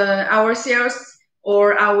sales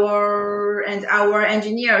or our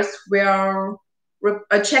engineers will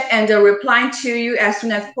check and reply to you as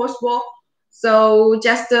soon as possible. So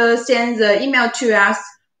just send the email to us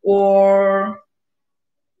or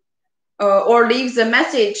leave the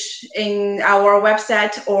message in our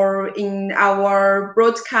website or in our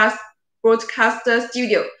broadcast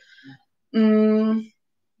studio.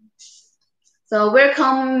 So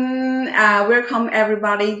welcome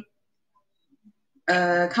everybody.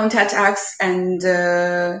 Contact us, and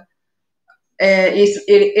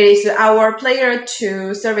it is our pleasure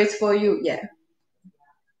to service for you. Yeah.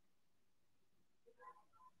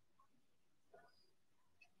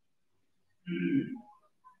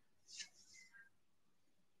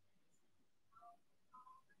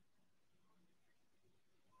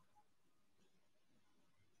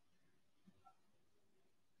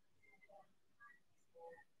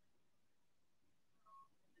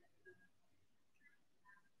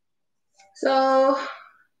 So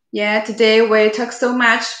yeah, today we talk so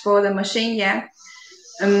much for the machine. Yeah.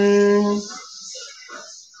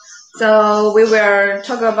 So we will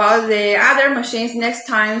talk about the other machines next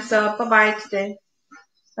time. So bye bye today.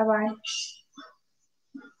 Bye bye.